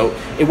him, so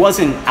it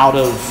wasn't out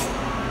of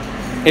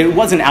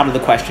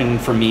the question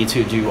for me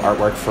to do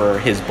artwork for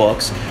his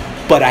books.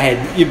 But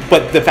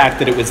but the fact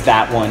that it was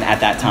that one at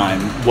that time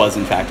was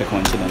in fact a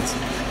coincidence.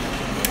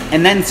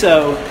 And then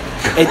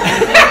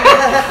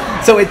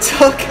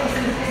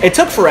it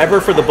took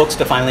forever for the books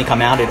to finally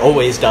come out. It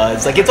always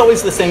does. Like, it's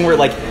always this thing where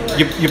like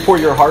you pour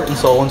your heart and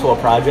soul into a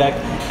project,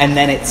 and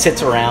then it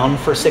sits around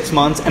for 6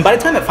 months, and by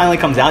the time it finally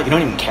comes out, you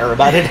don't even care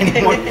about it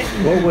anymore.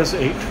 What was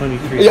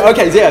 823? Yeah,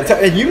 okay, yeah.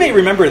 And you may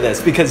remember this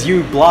because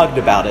you blogged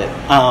about it.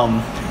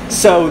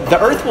 So The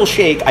Earth Will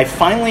Shake, I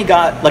finally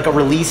got like a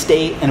release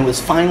date, and it was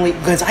finally,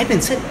 because I'd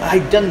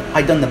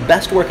done the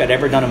best work I'd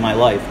ever done in my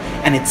life,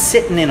 and it's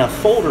sitting in a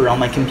folder on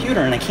my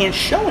computer, and I can't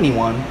show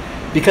anyone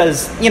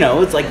because,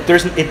 it's like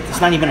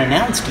it's not even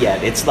announced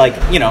yet. It's like,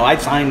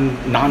 I've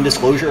signed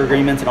non-disclosure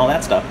agreements and all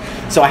that stuff.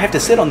 So I have to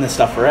sit on this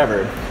stuff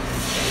forever.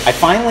 I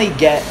finally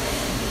get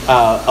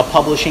a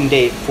publishing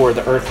date for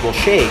The Earth Will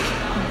Shake,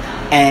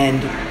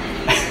 and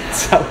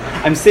so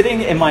I'm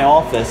sitting in my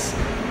office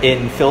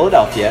in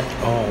Philadelphia.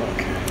 Oh,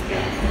 okay.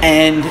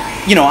 And,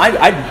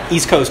 I'm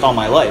East Coast all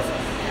my life.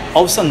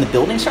 All of a sudden, the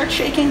building starts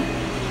shaking.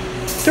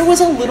 There was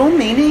a little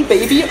mini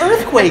baby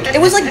earthquake. It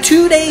was like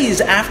 2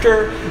 days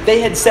after they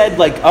had said,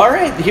 like, all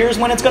right, here's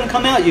when it's going to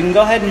come out. You can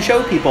go ahead and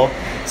show people.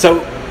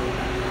 So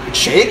it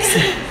shakes.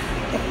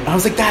 I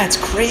was like, that's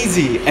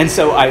crazy. And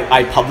so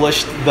I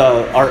published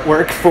the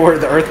artwork for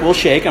The Earth Will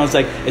Shake. And I was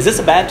like, is this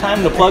a bad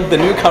time to plug the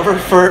new cover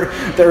for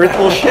The Earth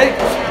Will Shake?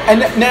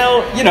 And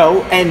now,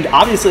 and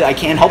obviously I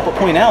can't help but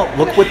point out,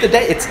 look what the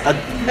day, it's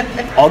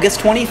August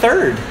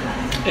 23rd.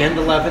 And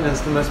 11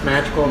 is the most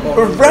magical of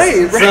all.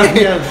 Right. So,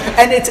 yeah.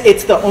 And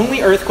it's the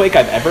only earthquake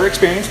I've ever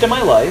experienced in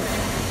my life.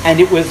 And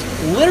it was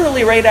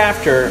literally right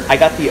after I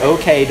got the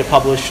okay to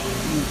publish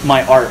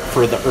my art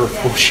for The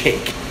Earth Will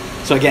Shake.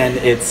 So again,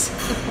 it's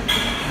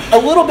a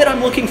little bit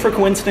I'm looking for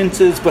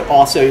coincidences, but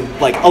also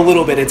like a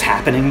little bit it's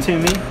happening to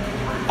me.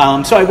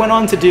 So I went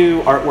on to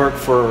do artwork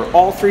for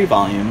all 3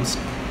 volumes,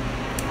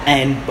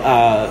 and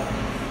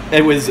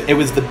it was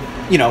the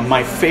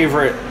my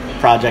favorite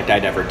project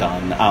I'd ever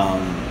done.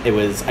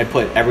 I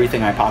put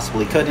everything I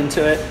possibly could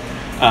into it.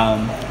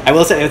 I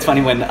will say it's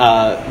funny when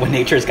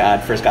Nature's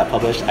God first got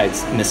published, I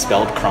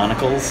misspelled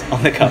Chronicles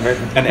on the cover,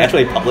 and they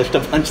actually published a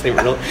bunch. They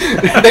weren't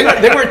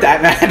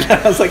that mad.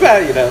 I was like,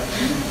 well,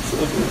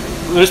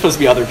 there's supposed to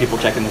be other people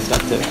checking this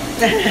stuff too.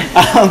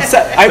 So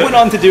I went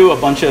on to do a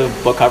bunch of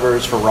book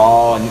covers for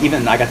Raw, and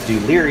even I got to do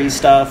Leary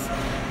stuff.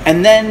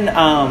 And then,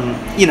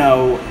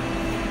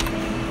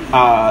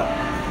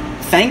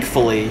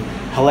 thankfully,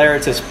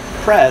 Hilaritas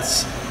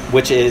Press,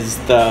 which is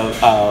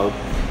the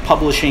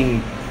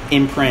publishing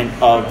imprint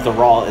of the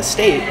Raw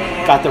estate,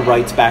 got the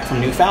rights back from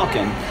New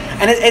Falcon.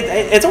 And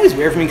it's always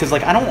weird for me because,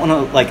 I don't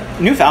want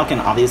to, New Falcon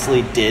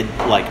obviously did,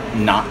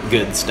 not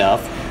good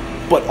stuff,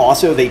 but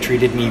also they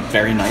treated me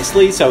very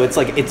nicely. So it's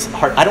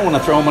hard. I don't want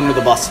to throw them under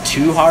the bus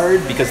too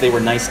hard because they were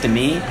nice to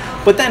me,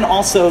 but then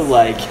also,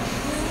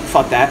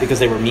 fuck that because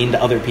they were mean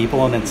to other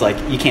people, and it's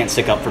you can't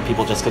stick up for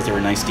people just because they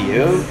were nice to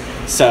you.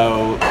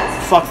 So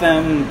fuck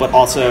them, but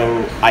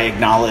also I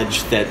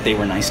acknowledge that they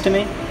were nice to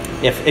me.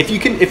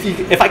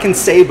 If I can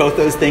say both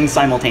those things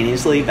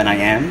simultaneously, then I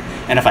am,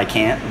 and if I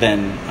can't,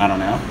 then I don't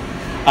know.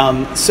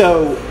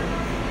 So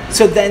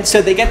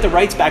they get the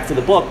rights back to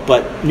the book,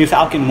 but New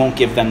Falcon won't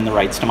give them the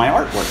rights to my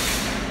artwork.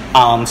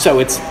 So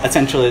it's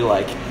essentially a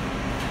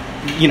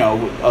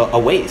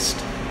waste.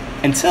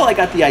 Until I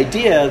got the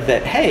idea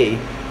that, hey,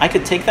 I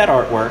could take that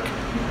artwork,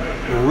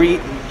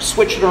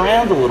 switch it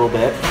around a little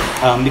bit,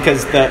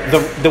 because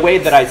the way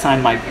that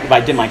I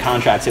did my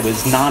contracts, it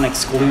was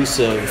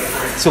non-exclusive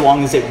so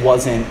long as it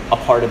wasn't a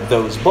part of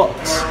those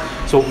books.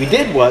 So what we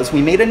did was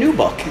we made a new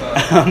book.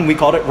 We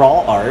called it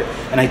Raw Art,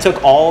 and I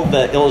took all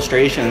the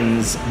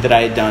illustrations that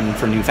I had done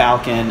for New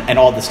Falcon and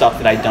all the stuff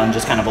that I'd done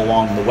just kind of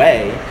along the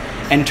way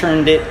and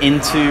turned it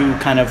into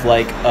kind of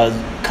a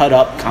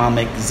cut-up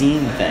comic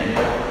zine thing.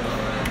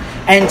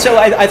 And so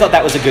I thought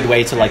that was a good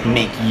way to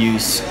make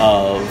use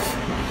of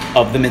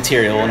the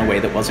material in a way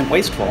that wasn't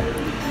wasteful.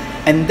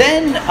 And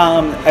then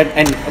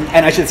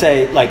and I should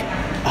say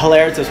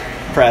Hilaritas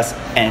Press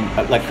and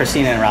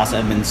Christina and Rasa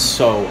have been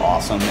so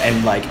awesome,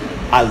 and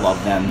I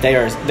love them.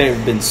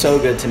 They've been so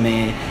good to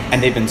me,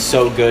 and they've been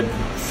so good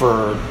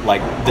for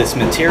this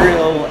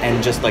material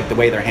and just the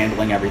way they're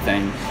handling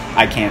everything.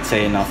 I can't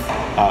say enough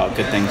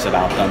good things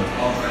about them.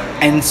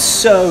 And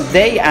so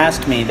they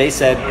asked me, they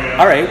said,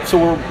 all right, so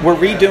we're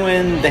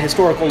redoing the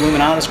historical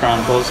Luminatus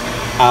Chronicles.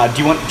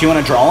 Do you want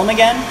to draw them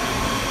again?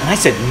 And I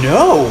said,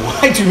 no,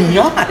 I do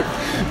not.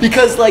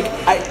 Because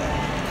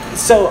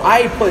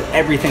I put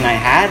everything I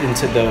had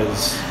into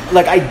those,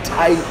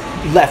 I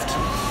left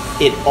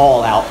it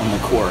all out on the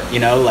court,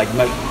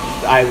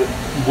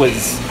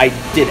 I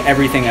did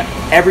everything,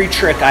 every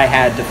trick I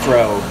had to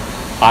throw,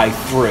 I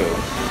threw.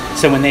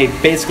 So when they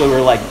basically were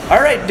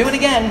all right, do it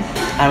again,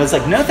 I was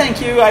no,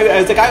 thank you. I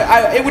was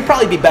it would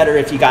probably be better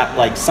if you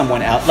got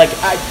someone else.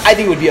 I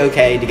think it would be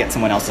okay to get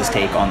someone else's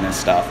take on this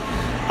stuff.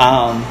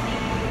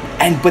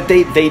 But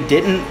they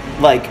didn't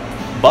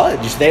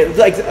budge.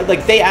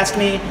 They asked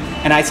me,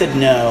 and I said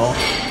no,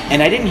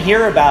 and I didn't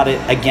hear about it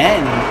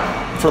again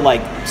for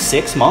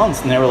 6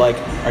 months. And they were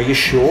are you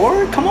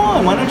sure? Come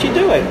on, why don't you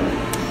do it?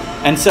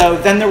 And so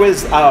then there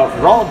was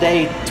Raw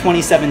Day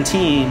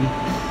 2017.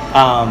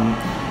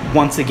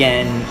 Once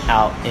again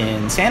out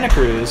in Santa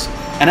Cruz,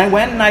 and I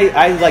went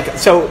and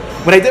so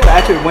what I did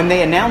actually when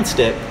they announced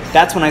it,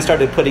 that's when I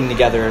started putting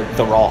together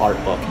the Raw art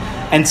book.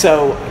 And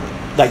so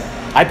I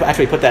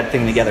actually put that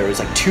thing together. It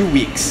was 2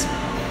 weeks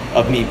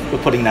of me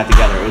putting that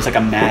together. It was a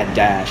mad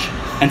dash.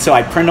 And so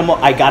I printed them,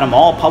 I got them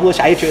all published.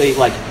 I actually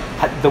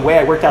the way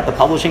I worked out the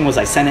publishing was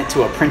I sent it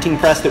to a printing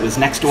press that was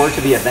next door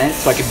to the event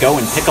so I could go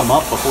and pick them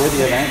up before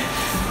the event.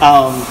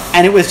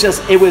 And it was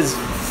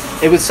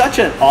such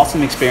an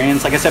awesome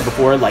experience. Like I said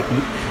before,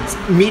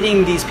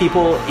 meeting these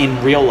people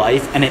in real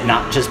life and it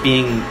not just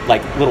being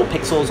little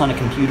pixels on a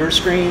computer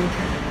screen.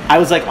 I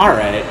was all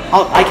right,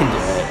 I can do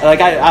it.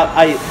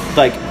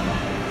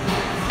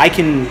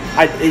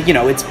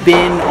 It's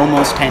been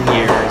almost 10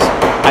 years.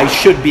 I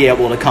should be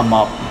able to come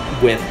up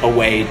with a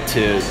way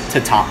to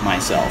top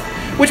myself.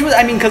 Which was,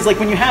 because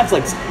when you have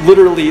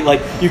literally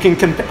you can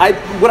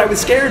what I was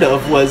scared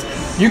of was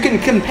you can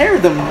compare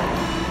them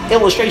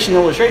illustration,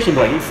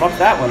 but you fucked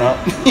that one up.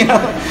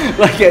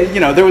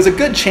 There was a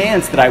good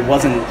chance that I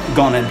wasn't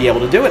gonna be able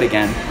to do it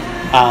again.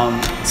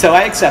 So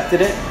I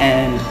accepted it,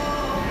 and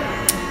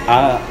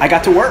I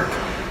got to work,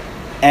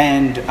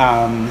 and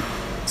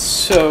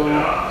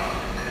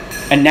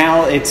and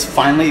now it's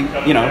finally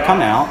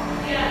come out,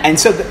 and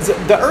so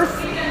the Earth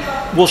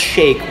Will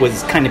Shake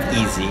was kind of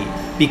easy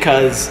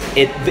because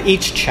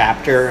each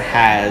chapter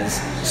has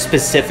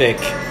specific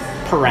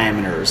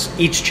parameters.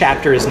 Each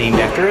chapter is named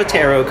after a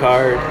tarot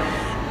card.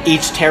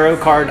 Each tarot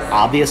card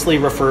obviously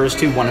refers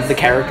to one of the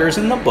characters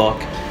in the book.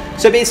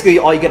 So basically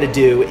all you got to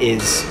do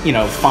is,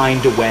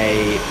 find a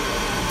way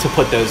to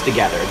put those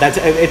together.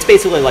 It's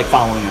basically like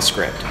following a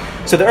script.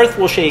 So the Earth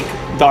Will Shake,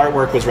 the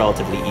artwork was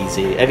relatively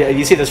easy. Have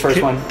you see this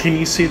first one? Can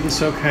you see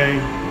this okay?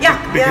 Yeah,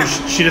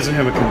 Because she doesn't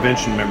have a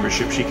convention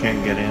membership, she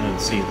can't get in and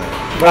see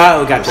that.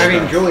 Oh, gotcha. I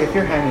mean, Julie, if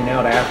you're hanging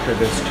out after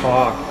this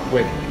talk,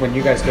 when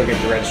you guys go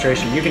get your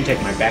registration, you can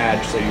take my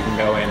badge so you can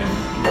go in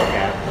and look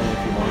at them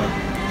if you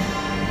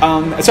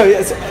want.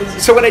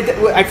 So what I did,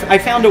 I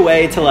found a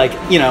way to, like,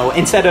 you know,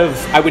 instead of,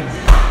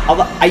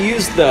 I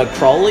used the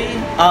Crowley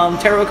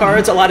tarot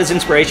cards a lot as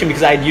inspiration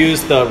because I'd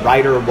used the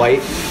Rider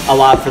White a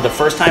lot for the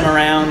first time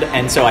around,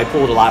 and so I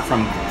pulled a lot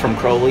from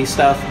Crowley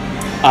stuff.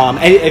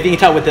 And if you can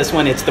tell with this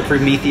one, it's the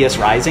Prometheus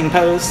Rising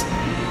pose.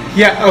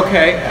 Yeah.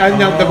 Okay.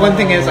 No, the one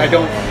thing is I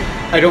don't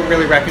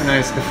really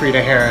recognize the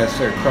Frida Harris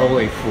or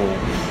Crowley fool.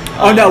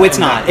 Oh no, it's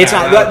not. It's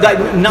not.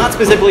 Not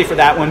specifically for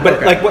that one, but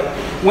okay. like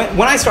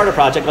when I start a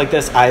project like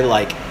this, I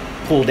like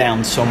pull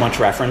down so much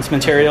reference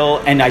material,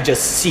 and I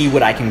just see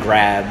what I can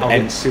grab. I'm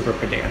and super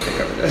pedantic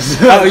over this.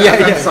 Oh yeah,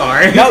 I'm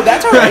sorry. No,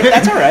 that's all right.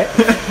 That's all right.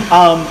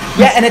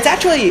 Yeah, and it's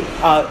actually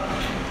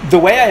the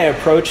way I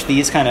approach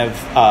these kind of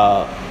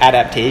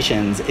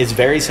adaptations is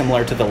very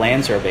similar to the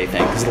land survey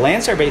thing, because the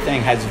land survey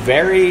thing has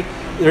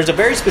there's a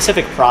very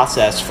specific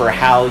process for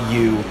how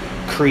you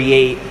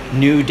create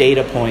new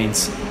data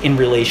points in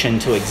relation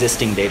to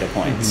existing data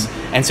points.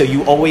 Mm-hmm. And so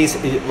you always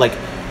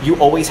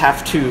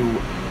have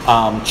to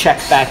check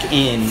back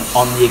in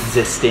on the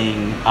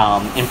existing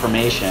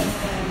information.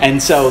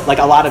 And so like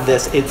a lot of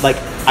this, it's like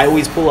I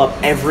always pull up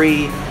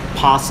every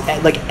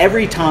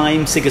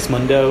time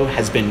Sigismundo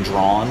has been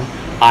drawn,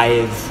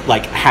 I've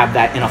like have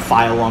that in a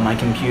file on my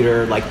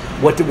computer. Like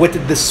what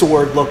did the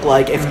sword look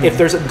like? If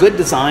there's a good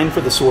design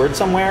for the sword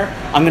somewhere,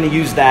 I'm going to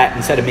use that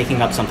instead of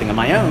making up something of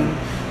my own,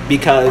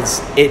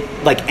 because it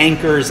like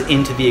anchors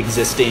into the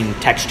existing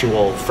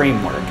textual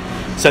framework.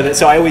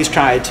 So I always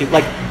try to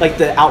like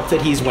the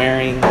outfit he's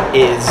wearing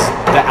is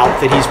the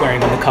outfit he's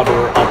wearing on the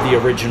cover of the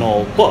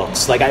original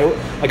books.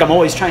 I'm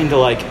always trying to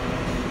like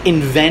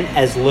invent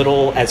as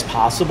little as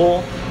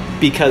possible,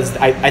 because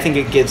I think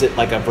it gives it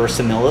like a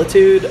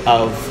verisimilitude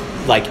of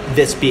like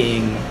this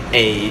being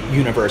a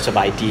universe of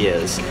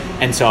ideas,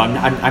 and so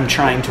I'm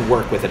trying to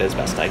work with it as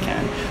best I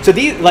can. So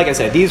these, like I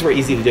said, these were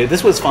easy to do.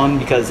 This was fun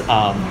because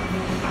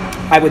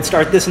I would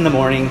start this in the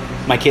morning.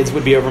 My kids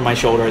would be over my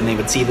shoulder, and they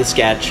would see the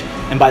sketch,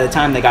 and by the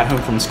time they got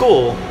home from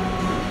school,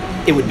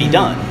 it would be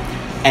done.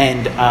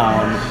 And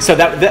so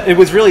that it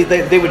was really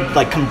they would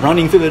like come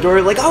running through the door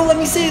like, oh, let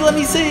me see,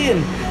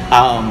 and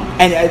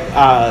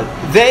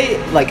they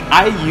like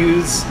I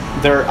use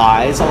their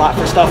eyes a lot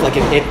for stuff. Like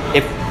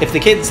if the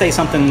kids say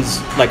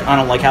something's like, I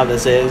don't like how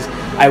this is,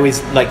 I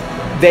always like,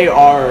 they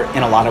are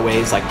in a lot of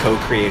ways like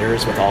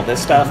co-creators with all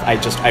this stuff. I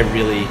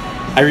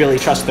really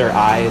trust their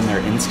eye and their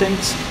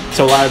instincts.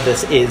 So a lot of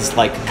this is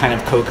like kind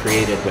of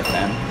co-created with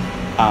them.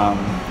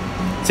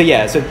 So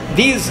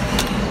these.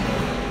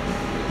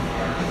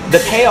 The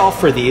payoff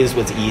for these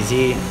was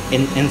easy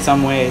in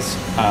some ways.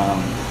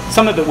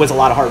 Some of it was a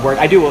lot of hard work.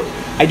 I do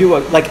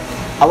like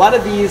a lot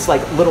of these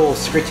like little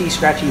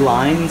scratchy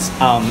lines.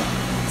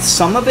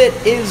 Some of it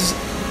is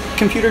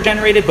computer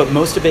generated, but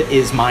most of it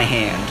is my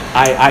hand.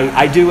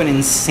 I do an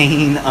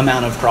insane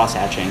amount of cross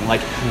hatching,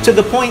 like to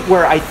the point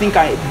where I think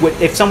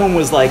if someone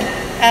was like,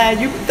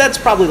 that's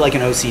probably like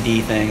an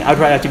OCD thing, I'd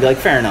probably have to be like,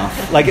 fair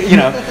enough. Like, you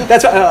know,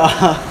 that's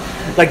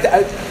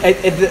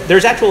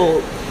there's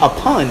a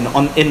pun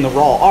in the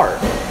raw art.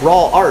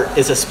 Raw art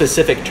is a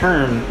specific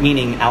term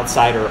meaning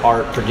outsider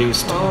art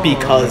produced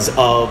because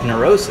of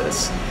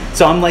neurosis.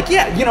 So I'm like,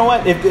 yeah, you know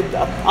what?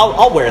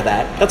 I'll wear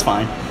that. That's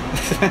fine.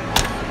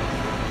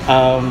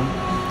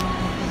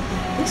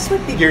 This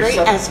would be great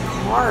as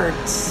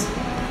cards.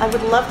 I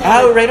would love to.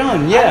 Oh, right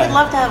on. Yeah. I would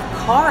love to have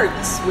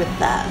cards with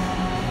that.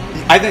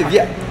 I think,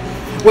 yeah.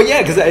 Well,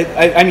 yeah, because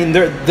I mean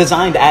they're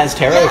designed as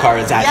tarot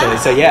cards actually.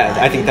 So yeah,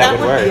 I think that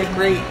would work. That would be a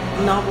great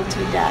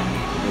novelty deck.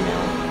 You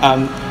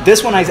know.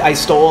 This one I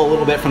stole a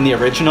little bit from the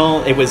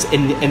original. It was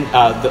in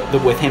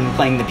with him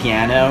playing the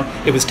piano.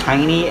 It was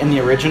tiny in the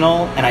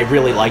original, and I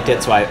really liked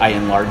it, so I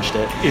enlarged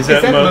it. Is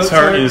that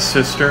Mozart and his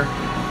sister?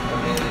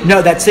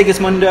 No, that's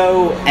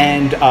Sigismundo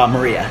and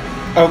Maria.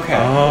 Okay.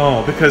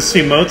 Oh, because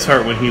see,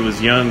 Mozart when he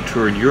was young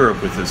toured Europe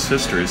with his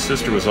sister. His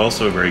sister was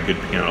also a very good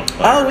piano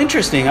player. Oh,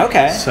 interesting.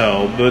 Okay.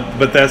 So,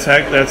 but that's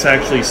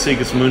actually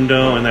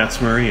Sigismundo and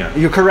that's Maria.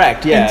 You're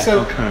correct. Yeah. And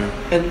so,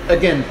 and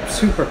again,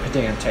 super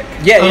pedantic.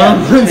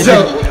 Yeah.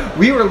 So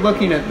we were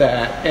looking at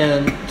that,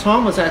 and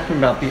Tom was asking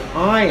about the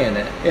eye in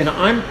it, and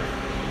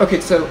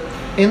So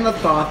in the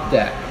Thoth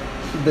deck,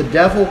 the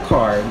Devil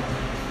card,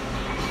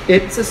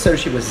 it's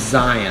associated with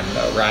Zion,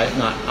 though, right?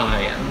 Not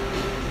Ion.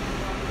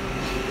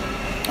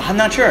 I'm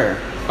not sure.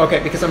 Okay,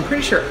 because I'm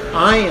pretty sure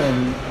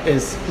Ion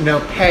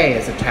Pei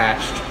is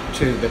attached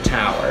to the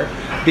tower.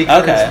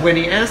 Because when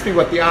he asked me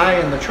what the eye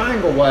in the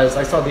triangle was,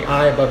 I saw the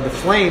eye above the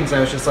flames, and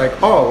I was just like,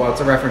 oh, well, it's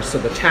a reference to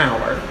the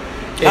tower.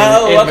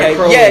 Okay.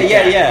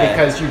 Yeah.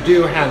 Because you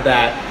do have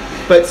that.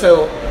 But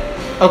so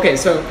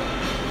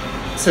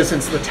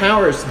since the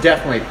tower is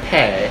definitely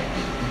Pei,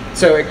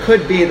 So it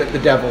could be that the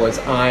devil is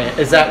iron.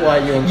 Is that why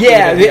you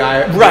included the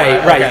iron? Right.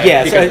 Okay.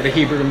 Yeah, because so of the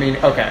Hebrew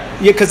meaning. Okay.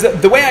 Yeah, because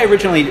the way I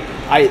originally,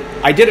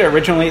 I did it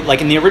originally,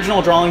 like in the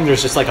original drawing,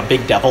 there's just like a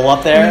big devil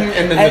up there,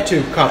 and then the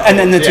two couples, and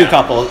then the two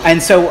couples,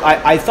 and so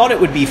I thought it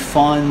would be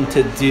fun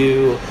to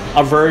do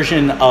a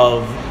version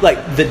of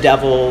like the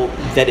devil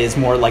that is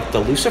more like the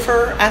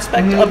Lucifer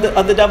aspect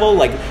of the devil,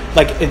 like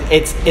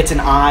it's an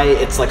eye,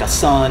 it's like a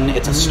sun,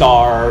 it's a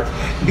star,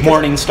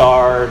 morning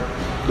star.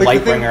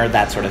 Like Lightbringer,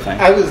 that sort of thing.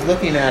 I was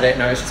looking at it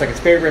and I was just like, it's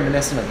very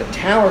reminiscent of the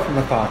tower from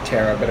the Thoth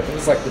Tarot, but if it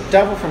was like the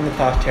devil from the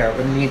Thoth Tarot, it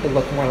would need to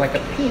look more like a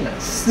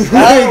penis.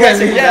 Yeah.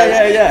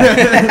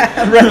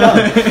 Right on.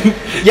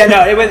 Yeah,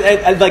 no,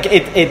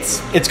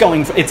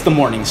 it's the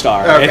morning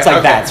star. Okay, it's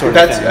like that sort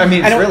of thing. I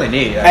mean, it's really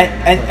neat.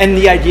 And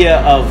the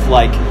idea of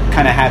like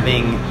kind of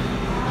having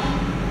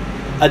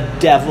a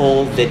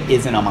devil that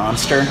isn't a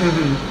monster,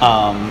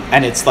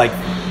 and it's like,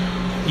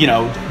 you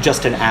know,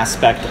 just an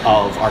aspect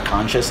of our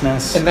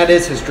consciousness. And that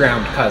is his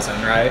drowned cousin,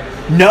 right?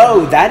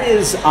 No, that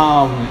is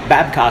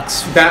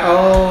Babcock's.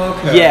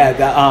 Okay. Yeah,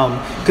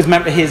 because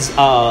remember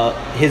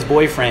his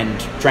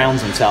boyfriend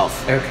drowns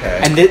himself. Okay.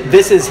 And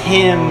this is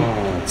him.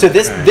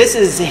 This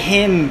is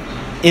him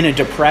in a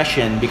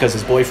depression because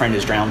his boyfriend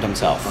has drowned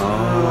himself.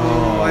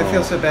 Oh, I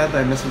feel so bad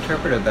that I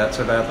misinterpreted that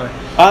so badly.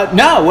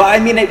 No, well, I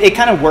mean, it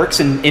kind of works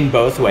in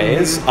both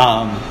ways.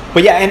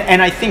 But yeah,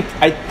 and I think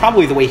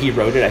probably the way he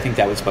wrote it, I think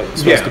that was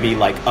supposed to be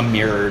like a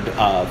mirrored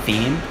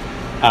theme.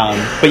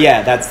 But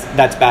yeah,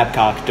 that's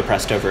Babcock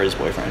depressed over his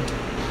boyfriend.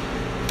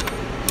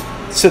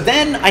 So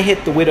then I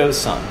hit the Widow's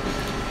Son,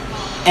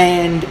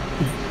 and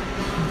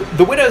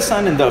the Widow's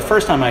Son, and the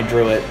first time I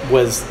drew it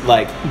was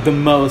like the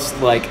most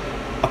like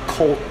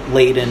occult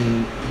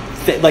laden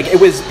like it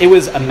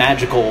was a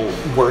magical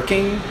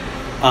working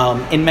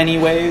in many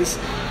ways,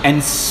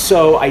 and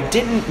so I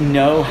didn't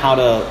know how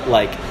to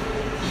like,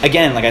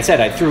 again, like I said,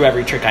 I threw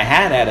every trick I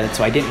had at it,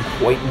 so I didn't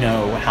quite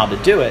know how to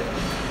do it.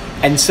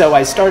 And so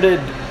I started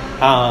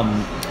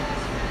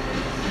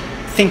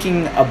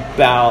thinking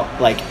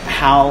about like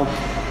how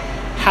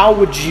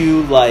would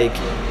you like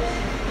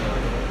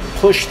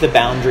push the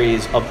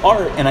boundaries of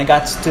art, and I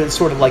got to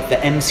sort of like the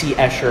MC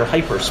Escher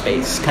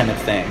hyperspace kind of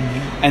thing.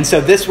 And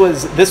so this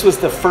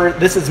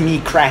is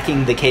me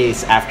cracking the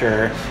case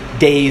after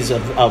days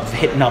of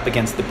hitting up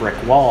against the brick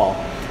wall.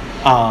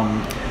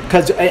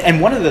 And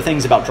one of the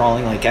things about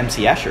drawing like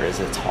MC Escher is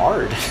it's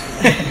hard.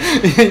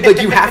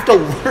 Like you have to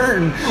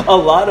learn a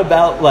lot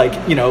about like,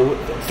 you know,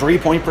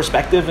 3-point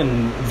perspective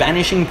and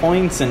vanishing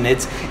points, and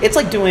it's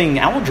like doing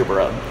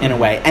algebra in a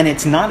way. And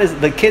it's not as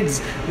the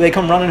kids, they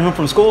come running home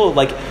from school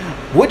like,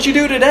 what'd you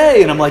do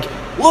today? And I'm like,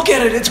 look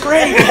at it, it's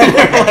great.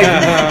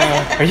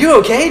 Like, are you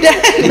okay,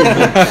 Dad?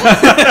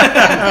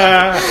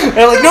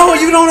 They're like, no,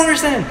 you don't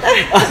understand.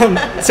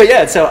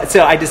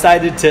 So I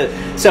decided to,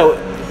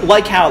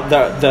 like how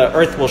the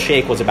Earth Will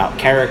Shake was about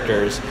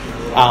characters,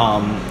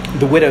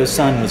 the Widow's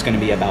Son was going to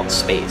be about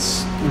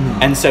space.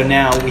 And so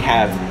now we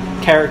have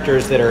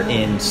characters that are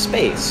in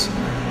space.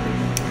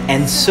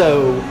 And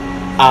so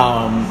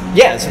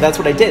so that's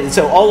what I did.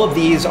 So all of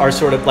these are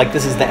sort of like,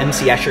 this is the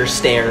MC Escher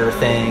stare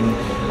thing.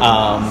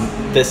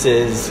 This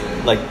is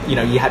like, you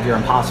know, you have your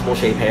impossible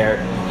shape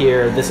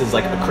here. This is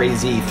like a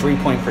crazy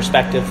 3-point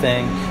perspective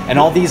thing. And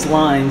all these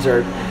lines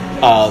are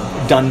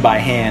done by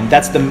hand.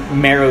 That's the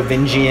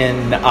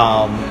Merovingian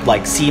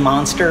like sea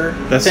monster.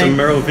 That's thing. a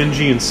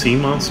Merovingian sea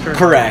monster?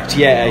 Correct.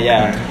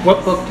 Yeah. Okay.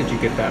 What book did you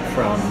get that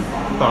from,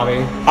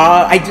 Bobby?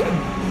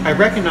 I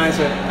recognize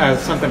it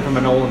as something from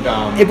an old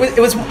it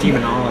was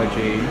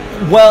demonology.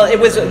 Well, it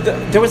was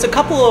there was a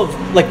couple of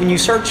like, when you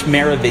search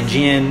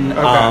Merovingian,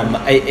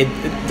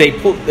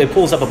 it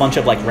pulls up a bunch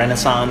of like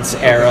Renaissance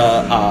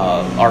era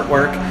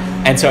artwork,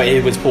 and so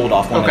it was pulled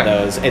off one of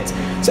those. It's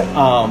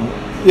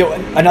you know,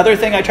 another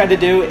thing I tried to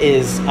do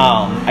is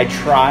I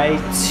try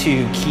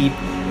to keep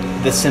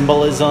the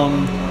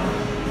symbolism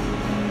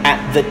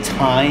at the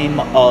time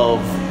of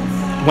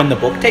when the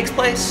book takes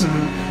place.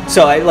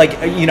 So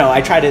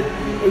I try to.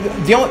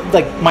 The only,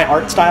 like, my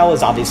art style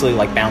is obviously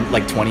like bound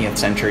like 20th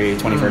century,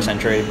 21st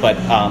century, but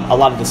a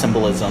lot of the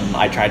symbolism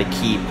I try to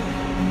keep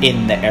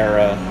in the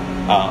era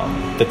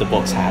that the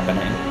book's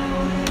happening.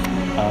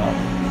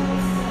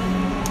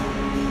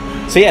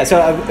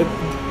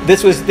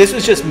 This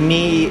was just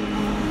me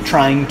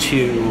trying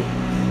to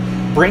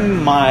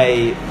bring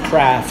my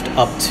craft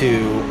up to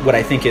what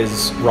I think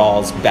is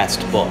Raw's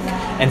best book,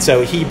 and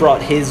so he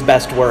brought his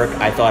best work.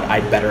 I thought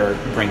I'd better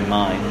bring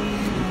mine.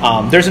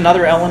 There's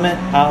another element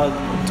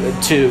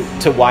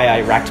to why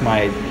I racked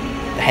my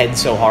head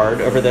so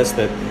hard over this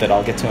that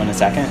I'll get to in a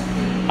second.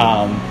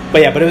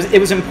 But it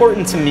was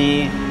important to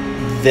me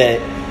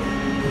that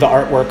the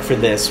artwork for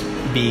this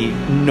be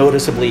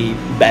noticeusly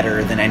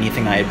better than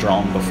anything I had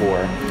drawn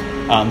before.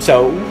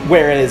 So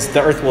whereas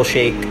the Earth Will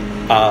Shake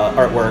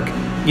artwork,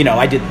 you know,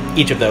 I did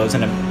each of those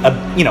in a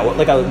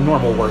like a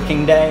normal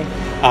working day.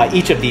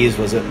 Each of these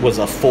was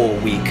a full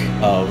week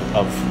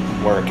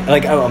of work.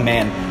 Like, oh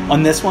man,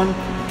 on this one,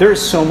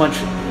 there's so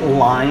much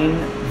line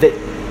that,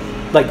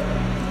 like,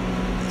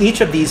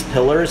 each of these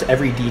pillars,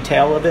 every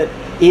detail of it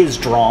is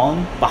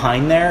drawn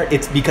behind there,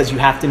 it's because you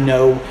have to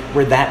know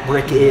where that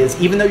brick is.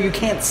 Even though you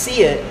can't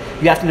see it,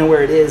 you have to know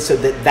where it is so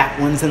that that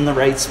one's in the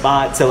right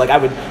spot. So like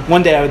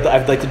one day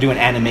I'd like to do an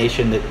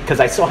animation that, because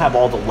I still have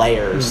all the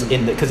layers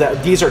because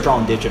these are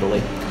drawn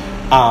digitally.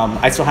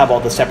 I still have all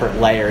the separate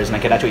layers, and I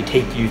could actually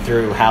take you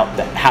through how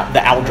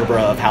the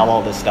algebra of how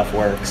all this stuff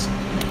works.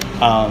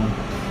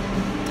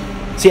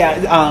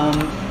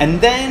 And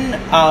then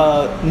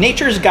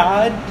Nature's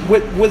God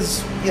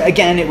was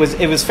again, it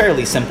was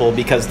fairly simple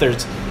because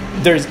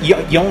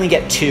you only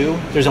get two.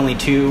 There's only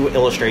 2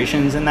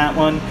 illustrations in that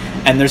one,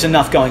 and there's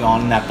enough going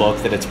on in that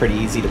book that it's pretty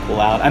easy to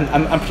pull out.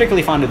 I'm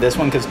particularly fond of this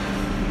one because,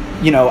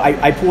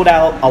 I pulled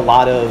out a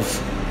lot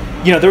of,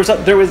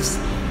 there was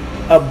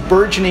a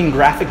burgeoning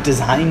graphic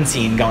design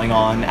scene going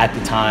on at the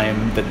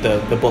time that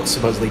the book's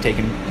supposedly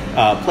taken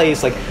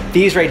place. Like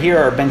these right here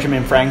are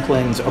Benjamin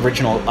Franklin's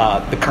original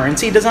the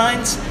currency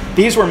designs.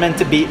 These were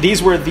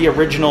the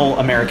original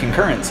American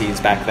currencies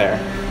back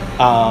there.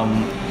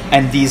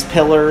 And these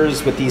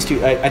pillars with these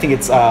 2, I think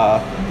it's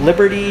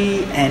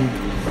Liberty and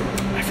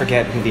I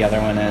forget who the other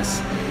one is.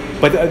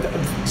 But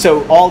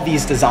so all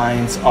these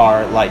designs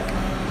are like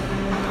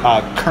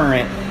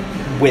current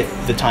with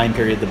the time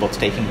period the book's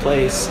taking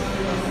place.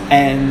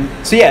 And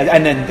so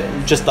and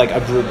then just like a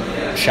group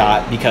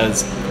shot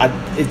because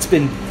it's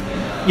been,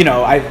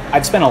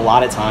 I've spent a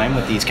lot of time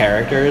with these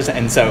characters,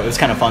 and so it was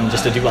kind of fun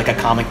just to do like a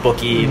comic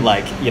booky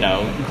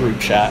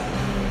group shot.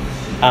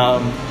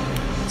 That's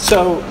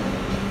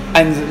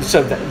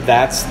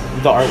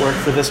the artwork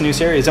for this new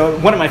series. So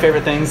one of my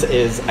favorite things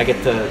is I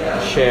get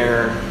to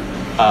share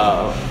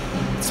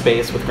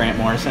space with Grant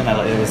Morrison.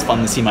 It was fun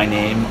to see my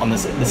name on the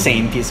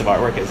same piece of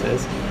artwork as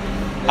his.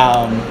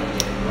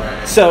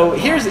 So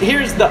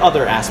here's the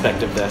other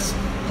aspect of this.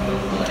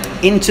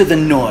 Into the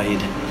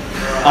Noid.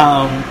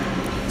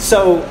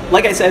 So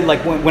like I said,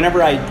 like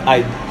whenever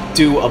I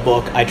do a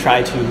book, I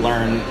try to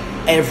learn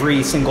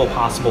every single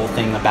possible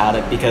thing about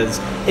it because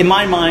in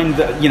my mind,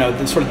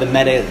 the sort of the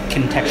meta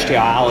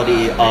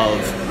contextuality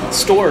of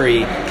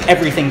story,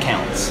 everything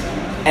counts.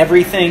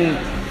 Everything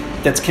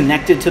that's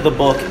connected to the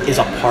book is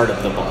a part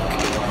of the book.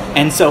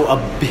 And so a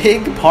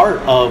big part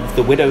of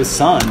The Widow's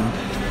Son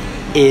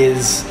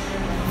is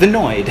the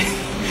Noid.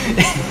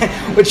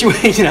 Which,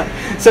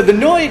 so the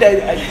Noid,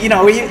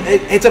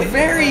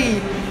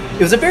 it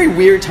was a very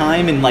weird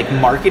time in like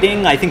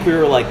marketing. I think we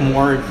were like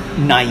more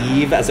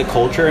naive as a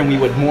culture, and we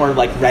would more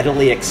like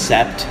readily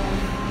accept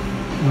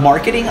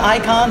marketing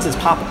icons as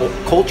pop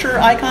culture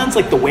icons,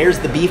 like the Where's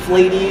the Beef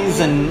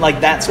ladies and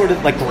like that sort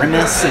of like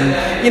Grimace.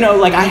 And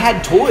like I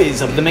had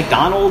toys of the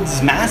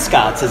McDonald's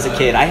mascots as a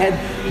kid. I had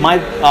my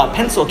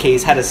pencil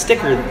case had a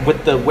sticker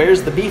with the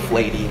Where's the Beef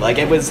lady. Like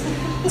it was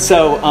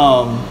so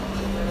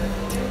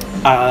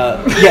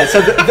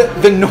so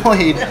the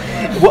Noid,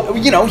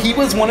 he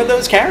was one of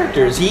those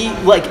characters. He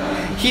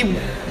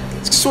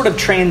sort of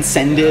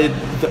transcended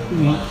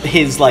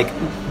his like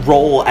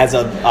role as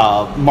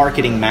a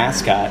marketing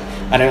mascot.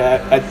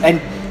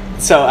 And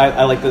so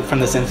I like from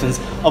The Simpsons,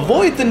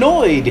 avoid the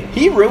Noid,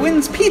 he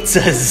ruins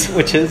pizzas,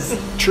 which is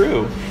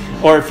true.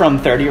 Or from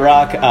 30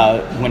 Rock,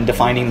 when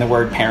defining the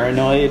word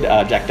paranoid,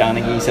 Jack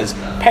Donaghy says,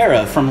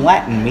 para from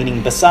Latin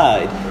meaning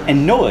beside,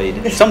 and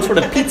noid, some sort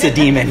of pizza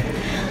demon.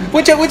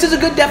 Which is a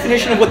good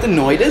definition of what the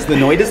Noid is. The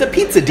Noid is a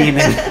pizza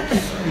demon.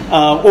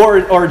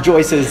 Or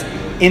Joyce's,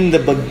 in the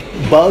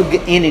bug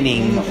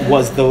inning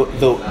was the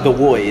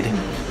void.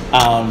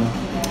 All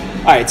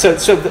right, so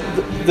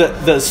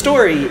the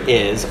story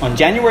is, on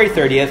January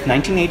 30th,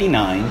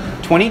 1989,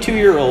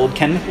 22-year-old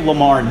Kenneth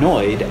Lamar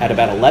Noid, at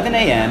about 11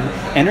 a.m.,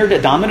 entered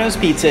a Domino's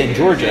Pizza in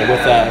Georgia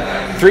with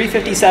a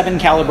 .357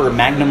 caliber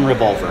Magnum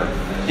revolver,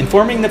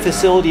 informing the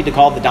facility to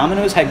call the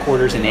Domino's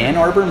headquarters in Ann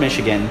Arbor,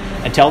 Michigan,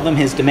 and tell them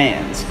his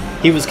demands.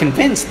 He was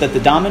convinced that the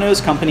Domino's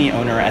company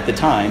owner at the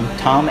time,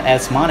 Tom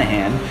S.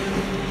 Monahan,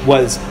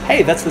 was,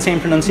 hey, that's the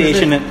same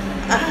pronunciation.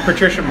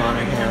 Patricia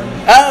Monahan.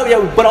 Oh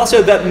yeah, but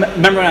also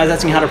remember when I was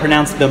asking how to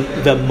pronounce the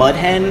mud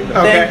hen thing?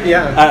 Okay,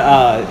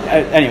 yeah.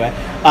 Anyway,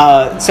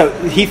 so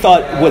he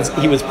thought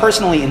he was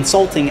personally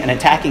insulting and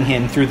attacking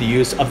him through the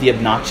use of the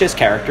obnoxious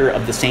character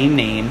of the same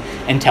name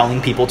and telling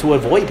people to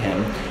avoid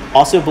him.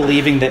 Also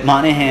believing that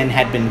Monahan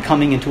had been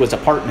coming into his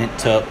apartment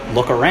to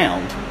look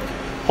around.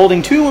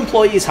 Holding 2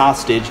 employees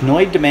hostage,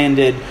 Noid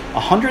demanded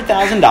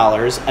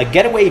 $100,000, a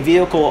getaway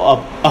vehicle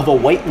of a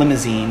white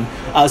limousine.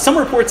 Some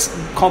reports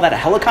call that a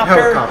helicopter.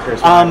 Helicopter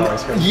is what I've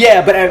always heard.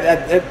 Yeah, but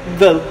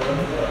the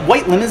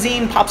white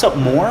limousine pops up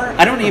more.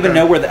 I don't even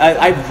know where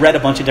I've read a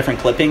bunch of different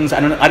clippings.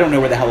 I don't know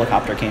where the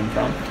helicopter came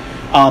from.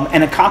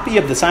 And a copy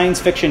of the science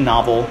fiction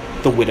novel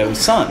The Widow's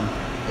Son.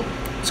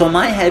 So in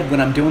my head, when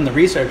I'm doing the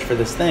research for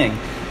this thing,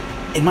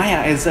 in my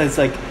eyes, it's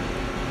like,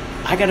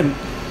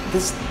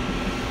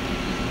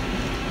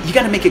 you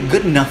got to make it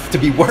good enough to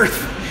be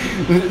worth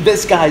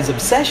this guy's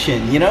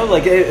obsession,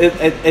 Like,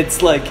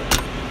 it's like,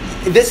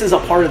 this is a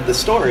part of the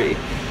story.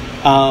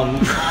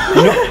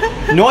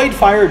 Noid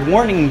fired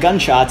warning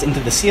gunshots into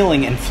the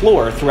ceiling and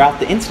floor throughout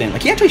the incident.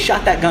 Like, he actually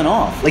shot that gun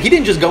off. Like, he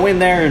didn't just go in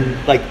there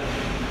and, like,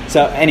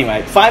 So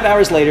anyway, 5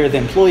 hours later, the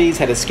employees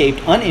had escaped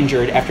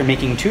uninjured after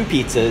making 2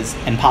 pizzas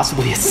and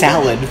possibly a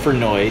salad for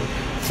Noid,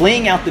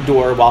 fleeing out the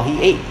door while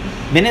he ate.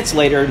 Minutes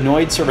later,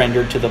 Noid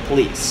surrendered to the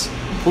police.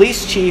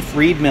 Police Chief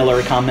Reed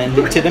Miller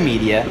commented to the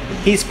media,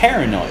 "He's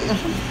paranoid."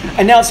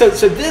 And now, so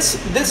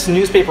this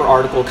newspaper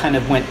article kind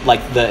of went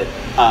like the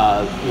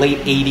late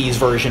 '80s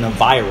version of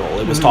viral.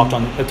 It was talked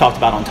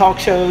about on talk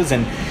shows,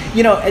 and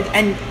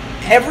and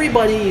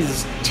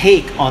everybody's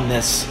take on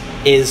this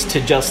is to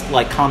just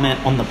like comment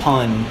on the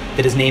pun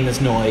that his name is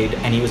Noid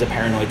and he was a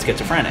paranoid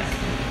schizophrenic.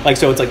 Like,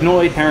 so it's like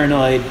Noid,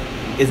 paranoid,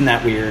 isn't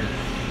that weird?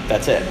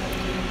 That's it.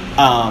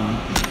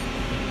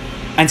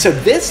 And so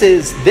this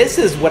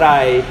is what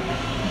I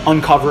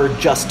uncovered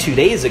just 2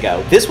 days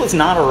ago. This was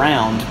not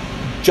around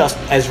just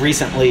as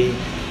recently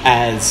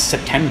as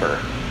September.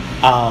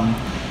 And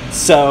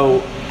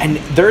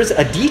there's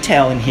a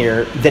detail in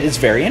here that is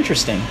very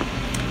interesting.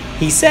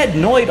 He said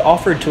Noid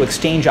offered to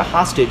exchange a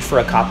hostage for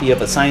a copy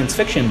of a science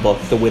fiction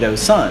book, The Widow's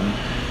Son,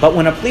 but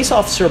when a police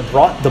officer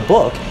brought the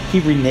book,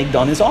 he reneged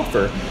on his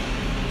offer.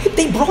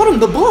 They brought him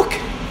the book.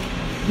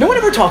 No one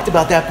ever talked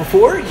about that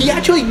before. He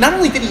actually, not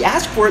only did he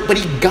ask for it, but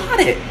he got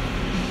it.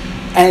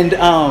 And,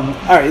 all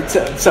right,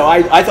 so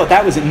I thought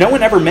that was it. No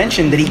one ever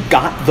mentioned that he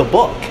got the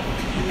book.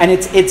 And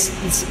it's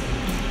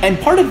and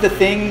part of the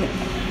thing,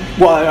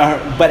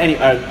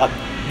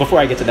 before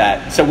I get to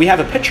that, so we have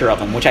a picture of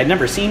him, which I'd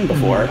never seen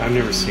before. I've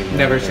never seen that.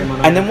 Never seen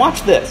one. And then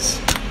watch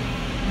this.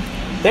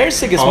 There's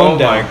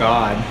Sigismundo. Oh my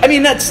God! I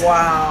mean, that's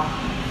Wow.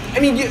 I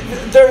mean,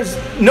 there's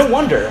no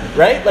wonder,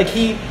 right? Like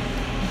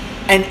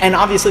and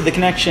obviously the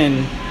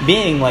connection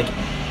being like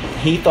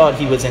he thought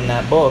he was in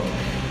that book,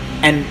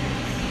 and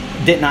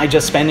didn't I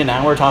just spend an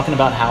hour talking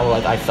about how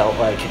like I felt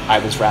like I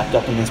was wrapped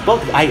up in this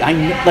book?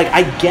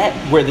 I get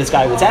where this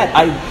guy was at.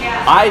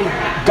 I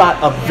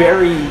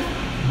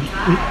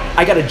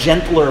got a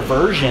gentler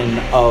version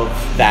of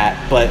that,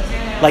 but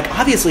like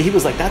obviously he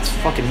was like, that's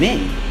fucking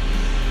me.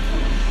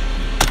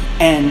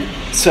 And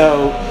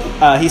so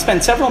he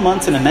spent several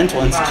months in a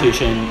mental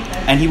institution,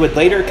 and he would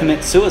later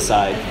commit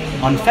suicide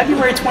on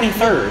February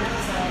 23rd,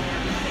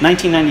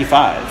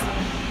 1995.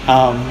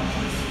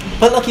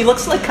 But look, he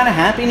looks like kind of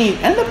happy, and he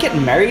ended up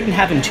getting married and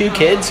having 2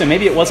 kids, so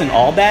maybe it wasn't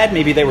all bad.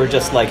 Maybe they were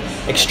just like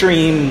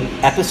extreme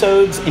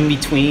episodes in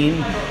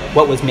between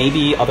what was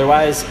maybe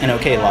otherwise an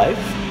okay life.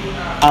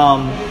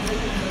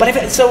 But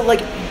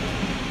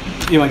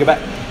you want to go back?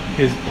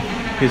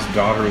 His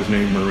daughter was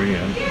named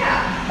Maria.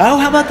 Oh,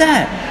 how about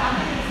that?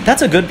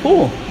 That's a good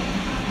pull.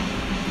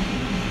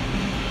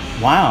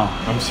 Wow.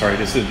 I'm sorry,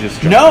 this is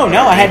just... No,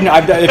 I hadn't.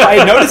 If I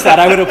had noticed that,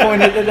 I would have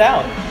pointed it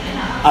out.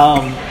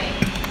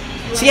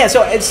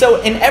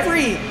 So in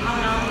every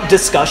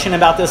discussion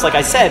about this, like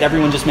I said,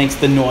 everyone just makes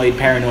the Noid,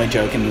 paranoid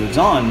joke and moves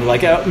on. We're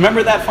like,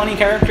 remember that funny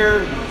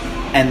character?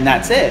 And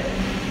that's it.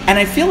 And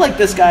I feel like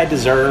this guy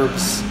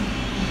deserves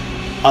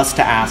us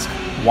to ask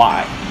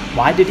why.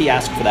 Why did he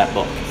ask for that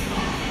book?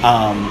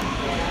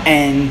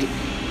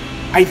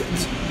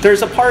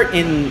 There's a part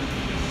in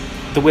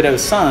The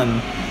Widow's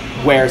Son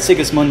where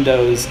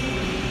Sigismundo's,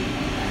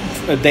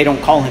 they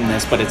don't call him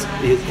this, but it's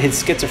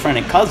his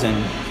schizophrenic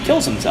cousin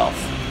kills himself.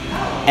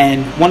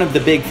 And one of the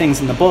big things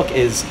in the book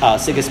is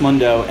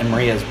Sigismundo and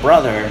Maria's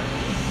brother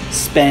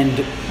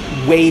spend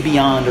way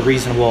beyond a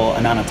reasonable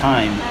amount of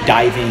time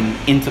diving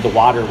into the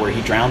water where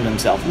he drowned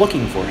himself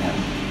looking for him.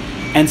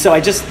 And so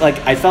I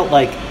felt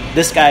like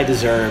this guy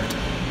deserved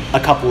a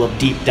couple of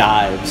deep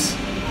dives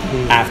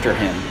after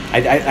him.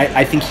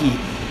 I think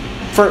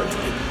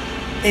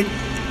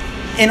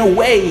in a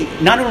way,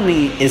 not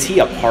only is he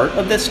a part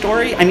of this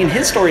story, I mean,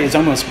 his story is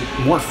almost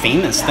more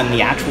famous than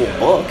the actual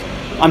book.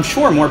 I'm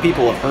sure more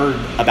people have heard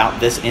about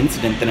this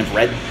incident than have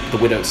read The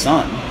Widow's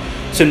Son.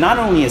 So not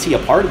only is he a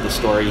part of the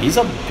story, he's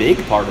a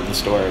big part of the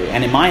story.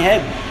 And in my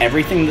head,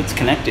 everything that's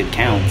connected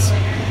counts.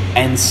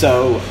 And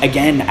so,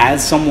 again,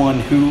 as someone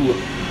who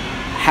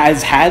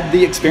has had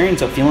the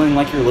experience of feeling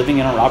like you're living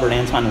in a Robert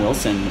Anton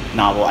Wilson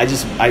novel, I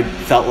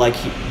felt like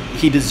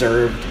he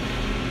deserved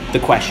the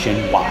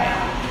question, why?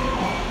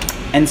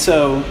 And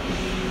so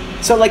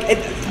like, it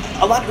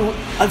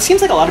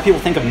seems like a lot of people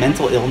think of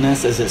mental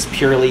illness as this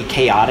purely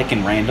chaotic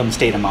and random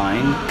state of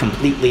mind,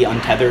 completely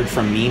untethered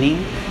from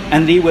meaning,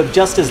 and he would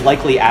just as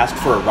likely ask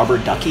for a rubber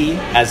ducky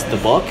as the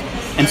book.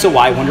 And so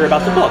why wonder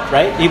about the book,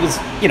 right? He was,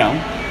 he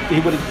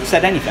would have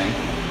said anything.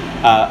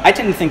 I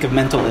tend to think of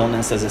mental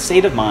illness as a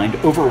state of mind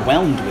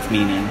overwhelmed with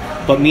meaning,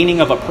 but meaning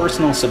of a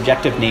personal,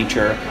 subjective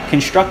nature,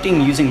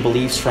 constructing using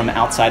beliefs from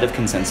outside of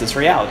consensus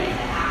reality.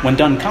 When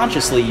done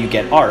consciously, you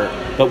get art,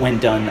 but when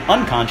done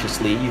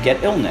unconsciously, you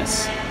get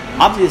illness.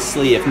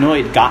 Obviously, if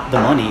Noid got the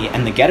money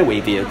and the getaway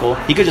vehicle,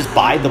 he could just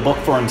buy the book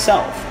for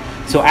himself.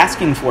 So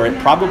asking for it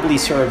probably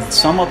served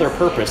some other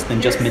purpose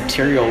than just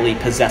materially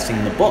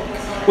possessing the book,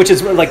 which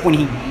is like when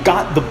he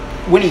got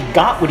what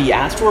he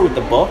asked for with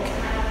the book,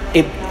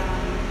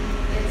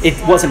 it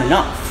wasn't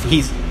enough.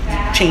 He's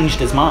changed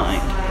his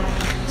mind.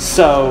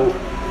 So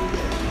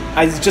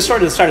I just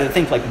started to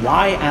think, like,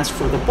 why ask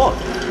for the book?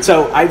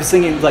 So I was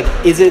thinking, like,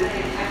 is it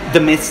the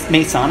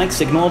Masonic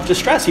signal of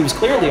distress. He was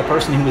clearly a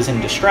person who was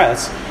in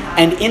distress.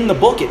 And in the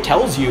book, it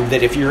tells you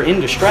that if you're in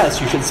distress,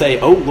 you should say,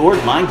 "Oh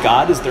Lord, my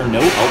God, is there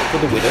no help for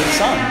the widowed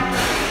son?"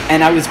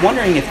 And I was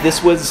wondering if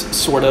this was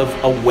sort of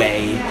a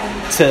way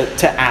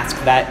to ask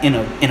that in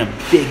a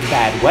big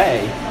bad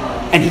way.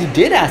 And he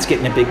did ask it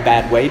in a big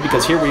bad way,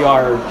 because here we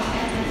are,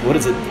 what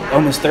is it,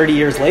 almost 30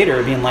 years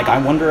later, being like, I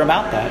wonder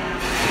about that.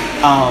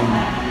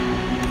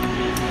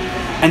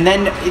 And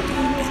then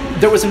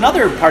there was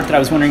another part that I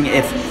was wondering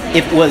if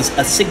it was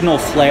a signal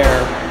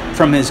flare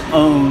from his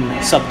own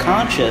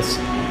subconscious,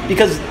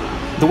 because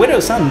the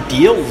widow's son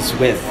deals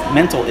with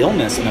mental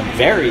illness in a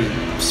very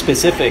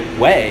specific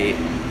way,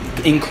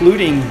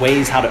 including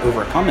ways how to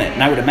overcome it.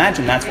 And I would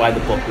imagine that's why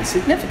the book was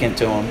significant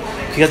to him,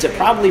 because it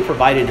probably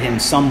provided him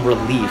some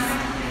relief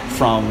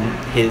from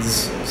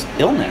his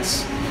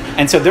illness.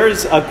 And so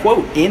there's a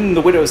quote in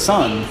The Widow's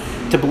Son: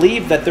 "To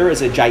believe that there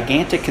is a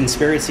gigantic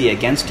conspiracy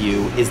against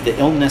you is the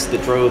illness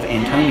that drove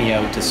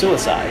Antonio to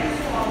suicide."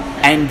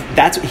 And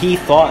he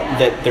thought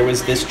that there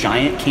was this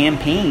giant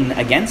campaign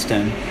against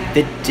him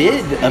that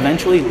did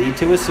eventually lead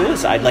to his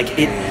suicide. Like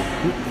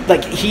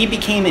he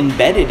became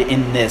embedded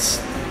in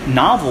this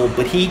novel,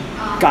 but he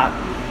got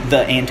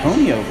the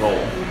Antonio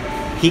role.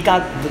 He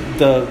got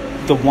the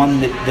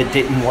one that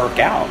didn't work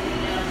out.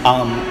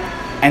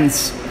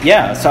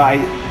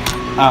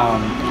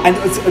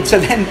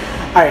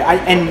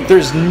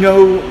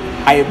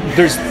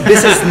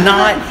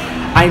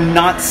 I'm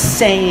not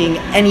saying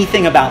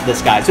anything about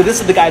this guy. So this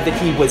is the guy that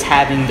he was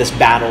having this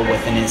battle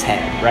with in his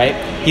head, right?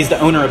 He's the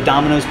owner of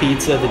Domino's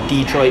Pizza, the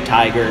Detroit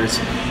Tigers.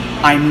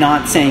 I'm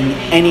not saying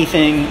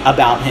anything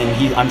about him.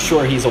 I'm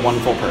sure he's a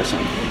wonderful person.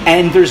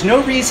 And there's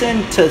no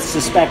reason to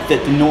suspect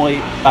that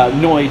Noyd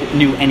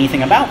knew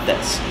anything about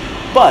this.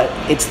 But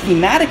it's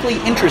thematically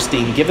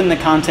interesting, given the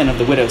content of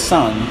The Widow's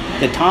Son,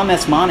 that Tom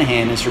S.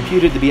 Monahan is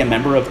reputed to be a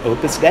member of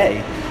Opus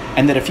Dei,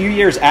 and that a few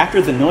years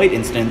after the Noyd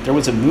incident, there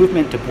was a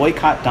movement to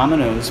boycott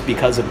Domino's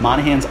because of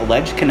Monahan's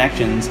alleged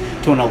connections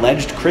to an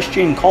alleged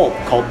Christian cult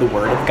called the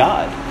Word of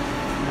God.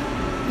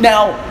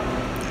 Now,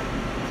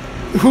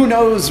 who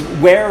knows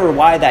where or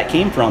why that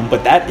came from,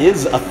 but that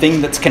is a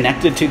thing that's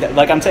connected to that.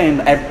 Like I'm saying,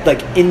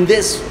 like in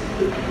this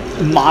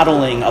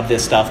modeling of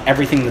this stuff,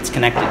 everything that's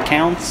connected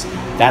counts.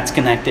 That's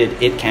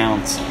connected, it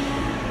counts.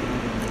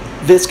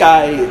 This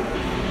guy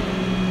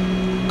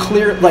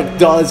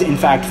does in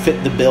fact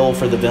fit the bill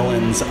for the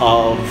villains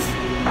of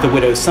The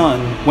Widow's Son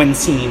when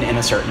seen in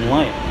a certain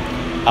light.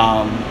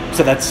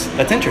 So that's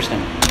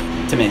interesting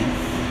to me.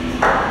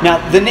 Now,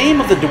 the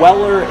name of the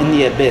dweller in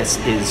the abyss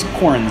is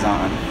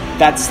Corazon.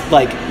 That's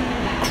like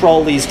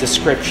Crowley's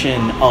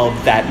description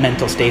of that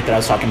mental state that I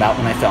was talking about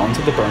when I fell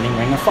into the burning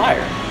ring of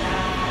fire.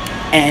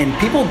 And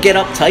people get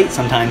uptight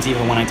sometimes,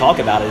 even when I talk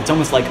about it. It's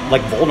almost like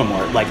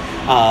Voldemort, like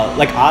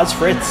Oz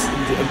Fritz.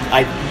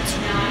 I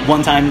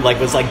one time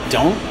was like,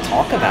 don't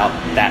talk about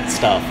that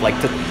stuff. Like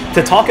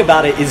to talk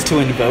about it is to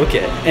invoke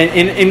it,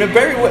 and in a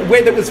very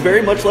way that was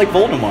very much like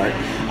Voldemort.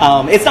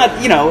 It's not,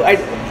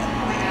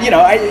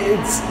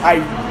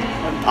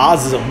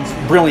 Oz is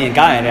a brilliant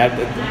guy,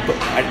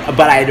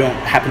 but I don't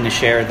happen to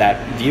share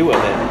that view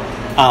of it.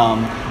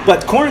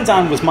 But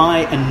Corazon was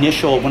my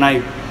initial when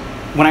I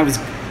was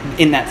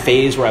in that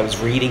phase where I was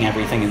reading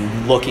everything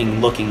and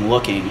looking.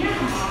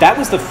 That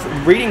was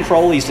reading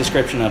Crowley's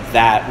description of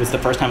that was the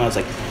first time I was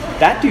like,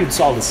 that dude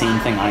saw the same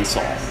thing I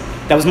saw.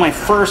 That was my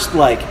first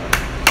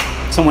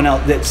someone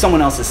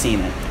else has seen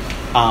it.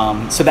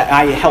 So that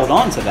I held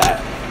on to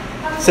that.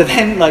 So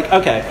then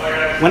okay,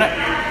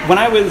 when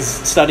I was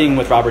studying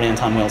with Robert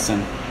Anton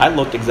Wilson, I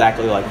looked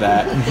exactly like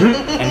that,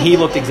 and he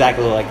looked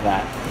exactly like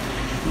that.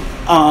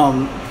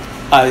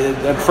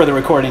 For the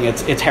recording,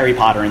 it's Harry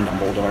Potter and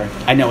Dumbledore.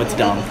 I know it's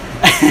dumb.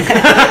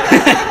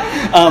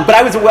 But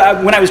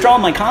when I was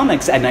drawing my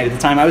comics at night at the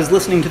time, I was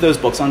listening to those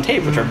books on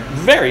tape, which are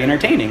very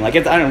entertaining. I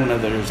don't know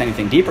that there's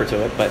anything deeper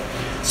to it, but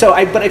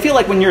I feel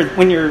like when you're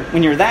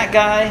that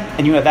guy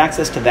and you have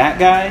access to that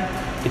guy,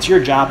 it's your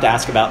job to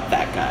ask about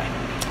that guy.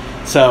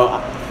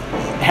 So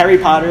Harry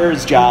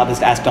Potter's job is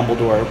to ask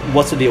Dumbledore,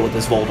 what's the deal with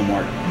this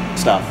Voldemort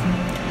stuff?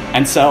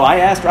 And so I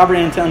asked Robert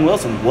Anton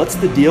Wilson, what's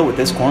the deal with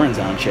this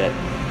Corazon shit?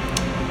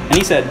 And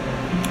he said,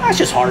 that's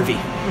just Harvey.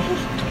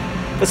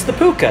 That's the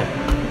puka.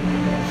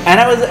 And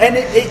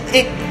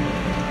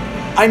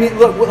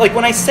look,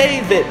 when I say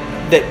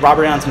that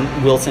Robert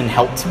Anton Wilson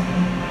helped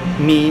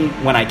me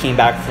when I came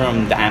back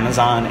from the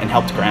Amazon and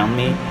helped ground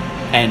me,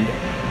 and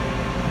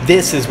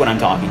this is what I'm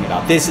talking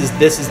about. This is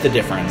the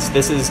difference.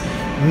 This is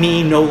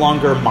me no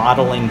longer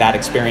modeling that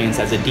experience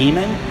as a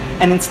demon,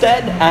 and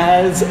instead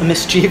as a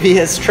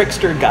mischievous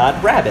trickster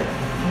god rabbit.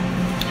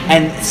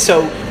 And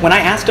so when I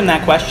asked him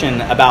that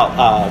question about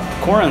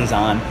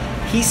Corazon,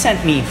 he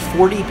sent me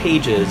 40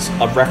 pages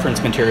of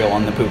reference material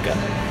on the puka.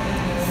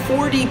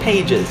 40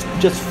 pages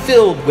just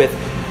filled with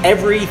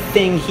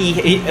everything he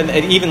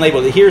even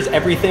labeled it. Here's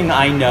everything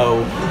I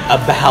know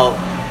about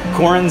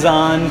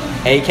Corazon,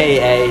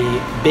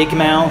 a.k.a. Big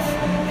Mouth,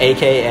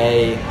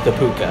 a.k.a. the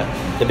puka.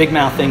 The Big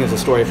Mouth thing is a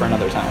story for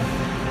another time.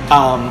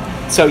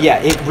 So yeah,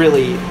 it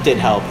really did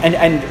help.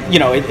 And you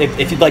know,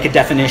 if you'd like a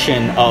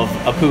definition of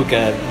a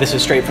puka, this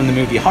is straight from the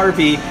movie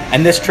Harvey,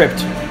 and this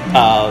tripped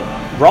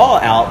Raw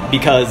out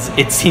because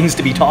it seems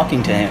to be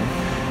talking to him.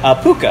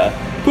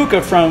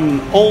 Puka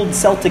from old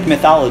Celtic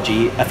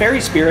mythology, a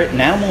fairy spirit in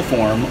animal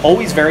form,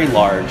 always very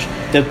large.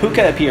 The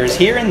puka appears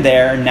here and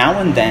there, now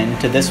and then,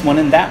 to this one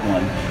and that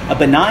one. A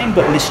benign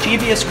but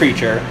mischievous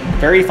creature,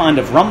 very fond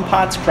of rum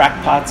pots,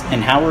 crackpots,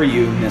 and how are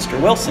you, Mr.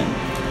 Wilson?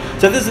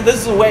 So this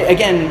is a way,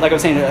 again, like I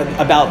was saying,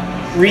 about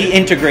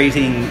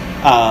reintegrating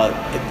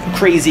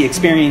crazy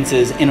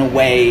experiences in a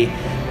way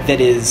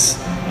that is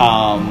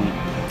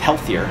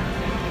healthier.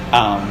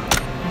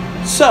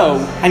 So,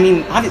 I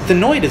mean, the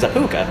Noid is a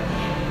puka.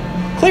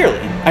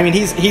 Clearly. I mean,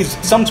 he's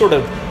some sort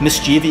of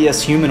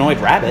mischievous humanoid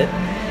rabbit.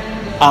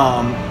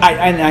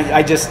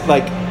 I just,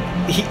 like,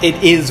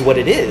 it is what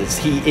it is.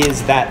 He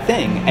is that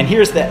thing. And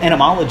here's the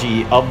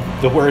etymology of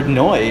the word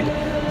Noid.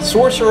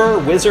 Sorcerer,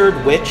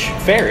 wizard, witch,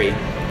 fairy.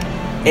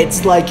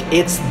 It's like,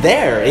 it's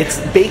there. It's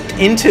baked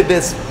into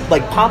this,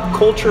 like, pop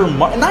culture,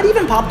 not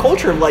even pop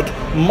culture, like,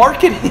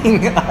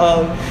 marketing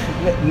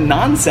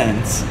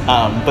nonsense.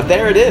 But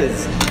there it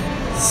is.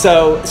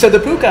 So the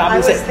puka, I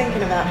was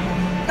thinking about him.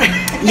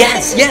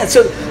 Yes, yeah.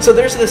 So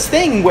there's this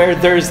thing where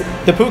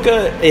the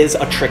puka is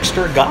a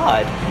trickster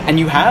god, and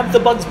you have the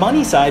Bugs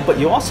Bunny side, but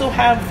you also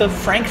have the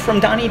Frank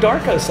from Donnie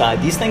Darko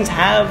side. These things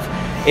have,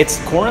 it's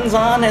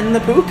Coranzon and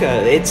the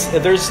puka.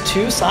 There's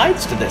two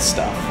sides to this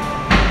stuff.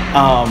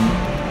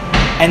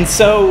 And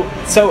so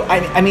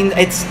I mean,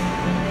 it's,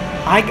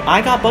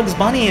 I got Bugs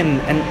Bunny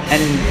and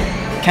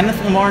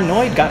Kenneth Lamar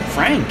Noid got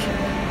Frank.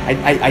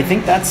 I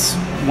think that's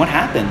what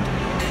happened.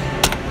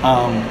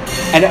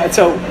 And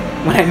so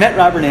when I met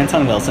Robert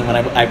Anton Wilson, when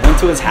I went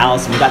to his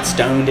house and we got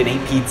stoned and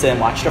ate pizza and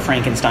watched a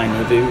Frankenstein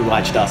movie, we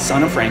watched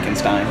Son of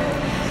Frankenstein,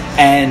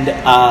 and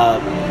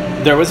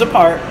there was a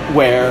part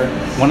where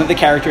one of the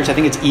characters, I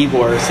think it's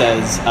Igor,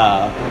 says,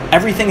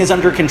 everything is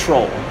under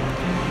control.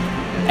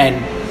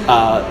 And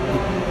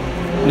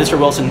Mr.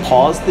 Wilson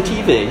paused the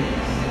TV,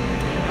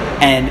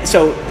 and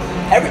so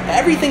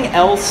everything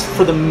else,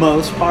 for the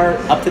most part,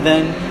 up to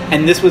then,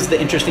 and this was the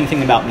interesting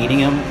thing about meeting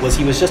him, was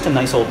he was just a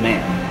nice old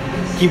man.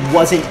 He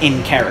wasn't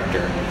in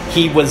character.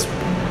 He was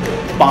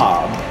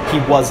Bob. He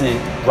wasn't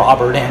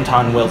Robert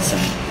Anton Wilson.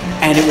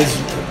 And it was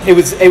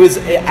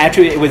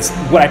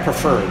what I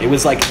preferred. It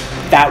was like,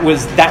 that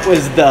was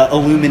the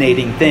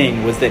illuminating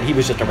thing, was that he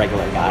was just a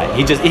regular guy.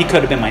 He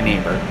could have been my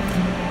neighbor.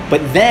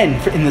 But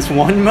then, in this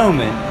one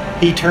moment,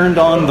 he turned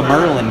on the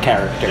Merlin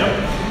character.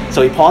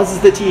 So he pauses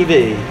the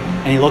TV,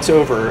 and he looks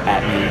over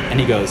at me, and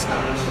he goes,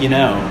 you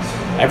know,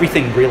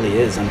 everything really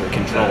is under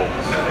control.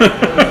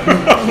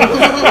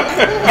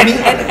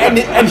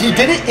 and he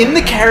did it in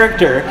the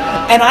character,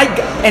 and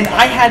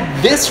I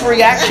had this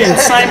reaction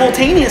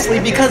simultaneously,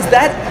 because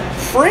that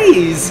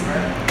phrase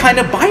kind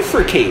of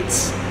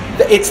bifurcates.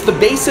 It's the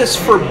basis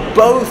for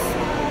both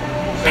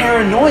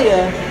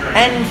paranoia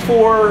and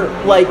for,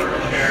 like,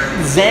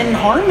 Zen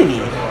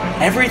harmony.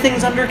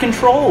 Everyth's under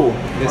control.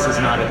 This is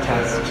not a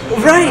test.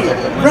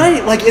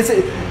 Right. Like, is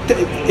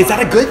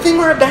that a good thing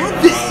or a bad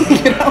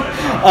thing? You know.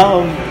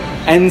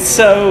 And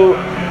so,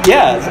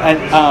 yeah,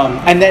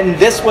 and then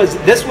this was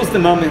the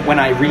moment when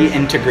I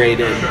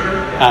reintegrated.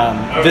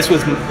 This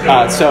was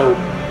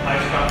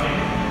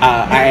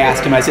I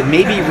asked him. I said,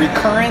 maybe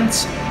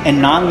recurrence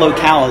and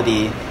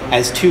non-locality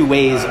as two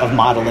ways of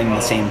modeling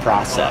the same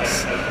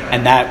process.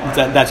 And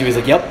that's he was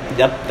like, yep,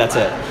 that's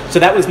it. So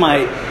that was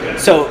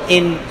so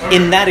in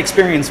that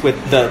experience with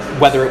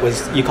whether it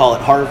was, you call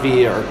it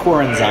Harvey or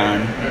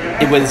Coranzon,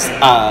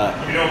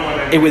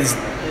 it was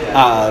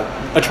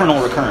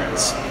eternal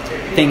recurrence,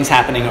 things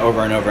happening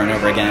over and over and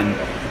over again.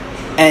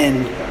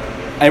 And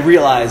I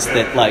realized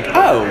that, like,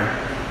 oh,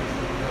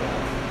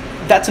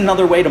 that's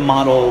another way to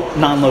model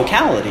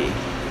non-locality.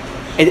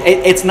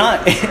 It's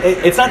not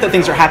that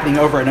things are happening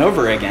over and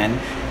over again.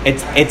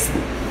 It's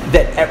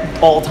that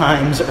at all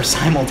times are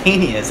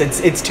simultaneous.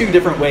 It's two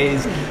different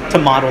ways to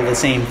model the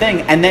same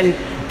thing. And then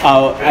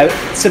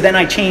so then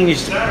I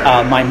changed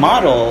my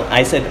model.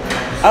 I said,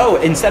 oh,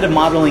 instead of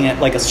modeling it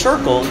like a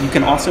circle, you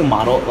can also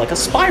model it like a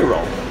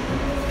spiral.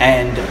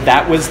 And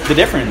that was the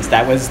difference.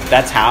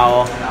 That's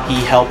how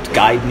he helped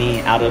guide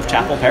me out of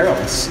Chapel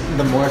Perilous.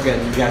 The Morgan,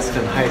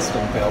 Gueston,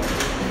 Heiston built.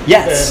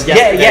 Yes. Yeah.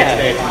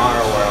 Today,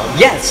 tomorrow world.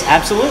 Yes,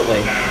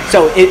 absolutely.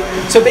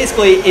 So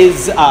basically,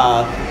 is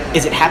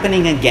it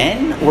happening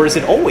again, or is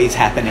it always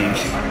happening?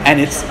 And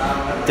it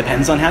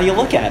depends on how you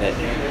look at it.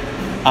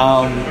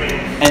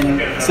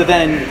 And so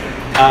then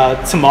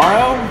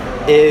tomorrow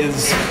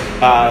is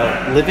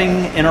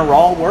living in a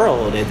raw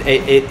world.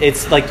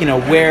 It's like, you know,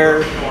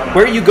 where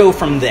you go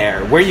from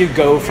there, where you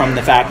go from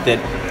the fact that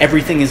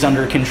everything is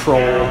under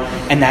control,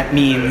 and that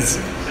means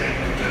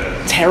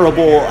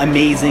terrible,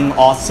 amazing,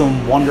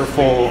 awesome,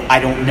 wonderful, I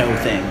don't know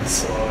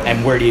things.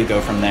 And where do you go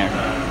from there?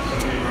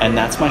 And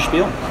that's my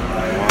spiel.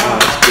 Wow,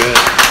 that's good.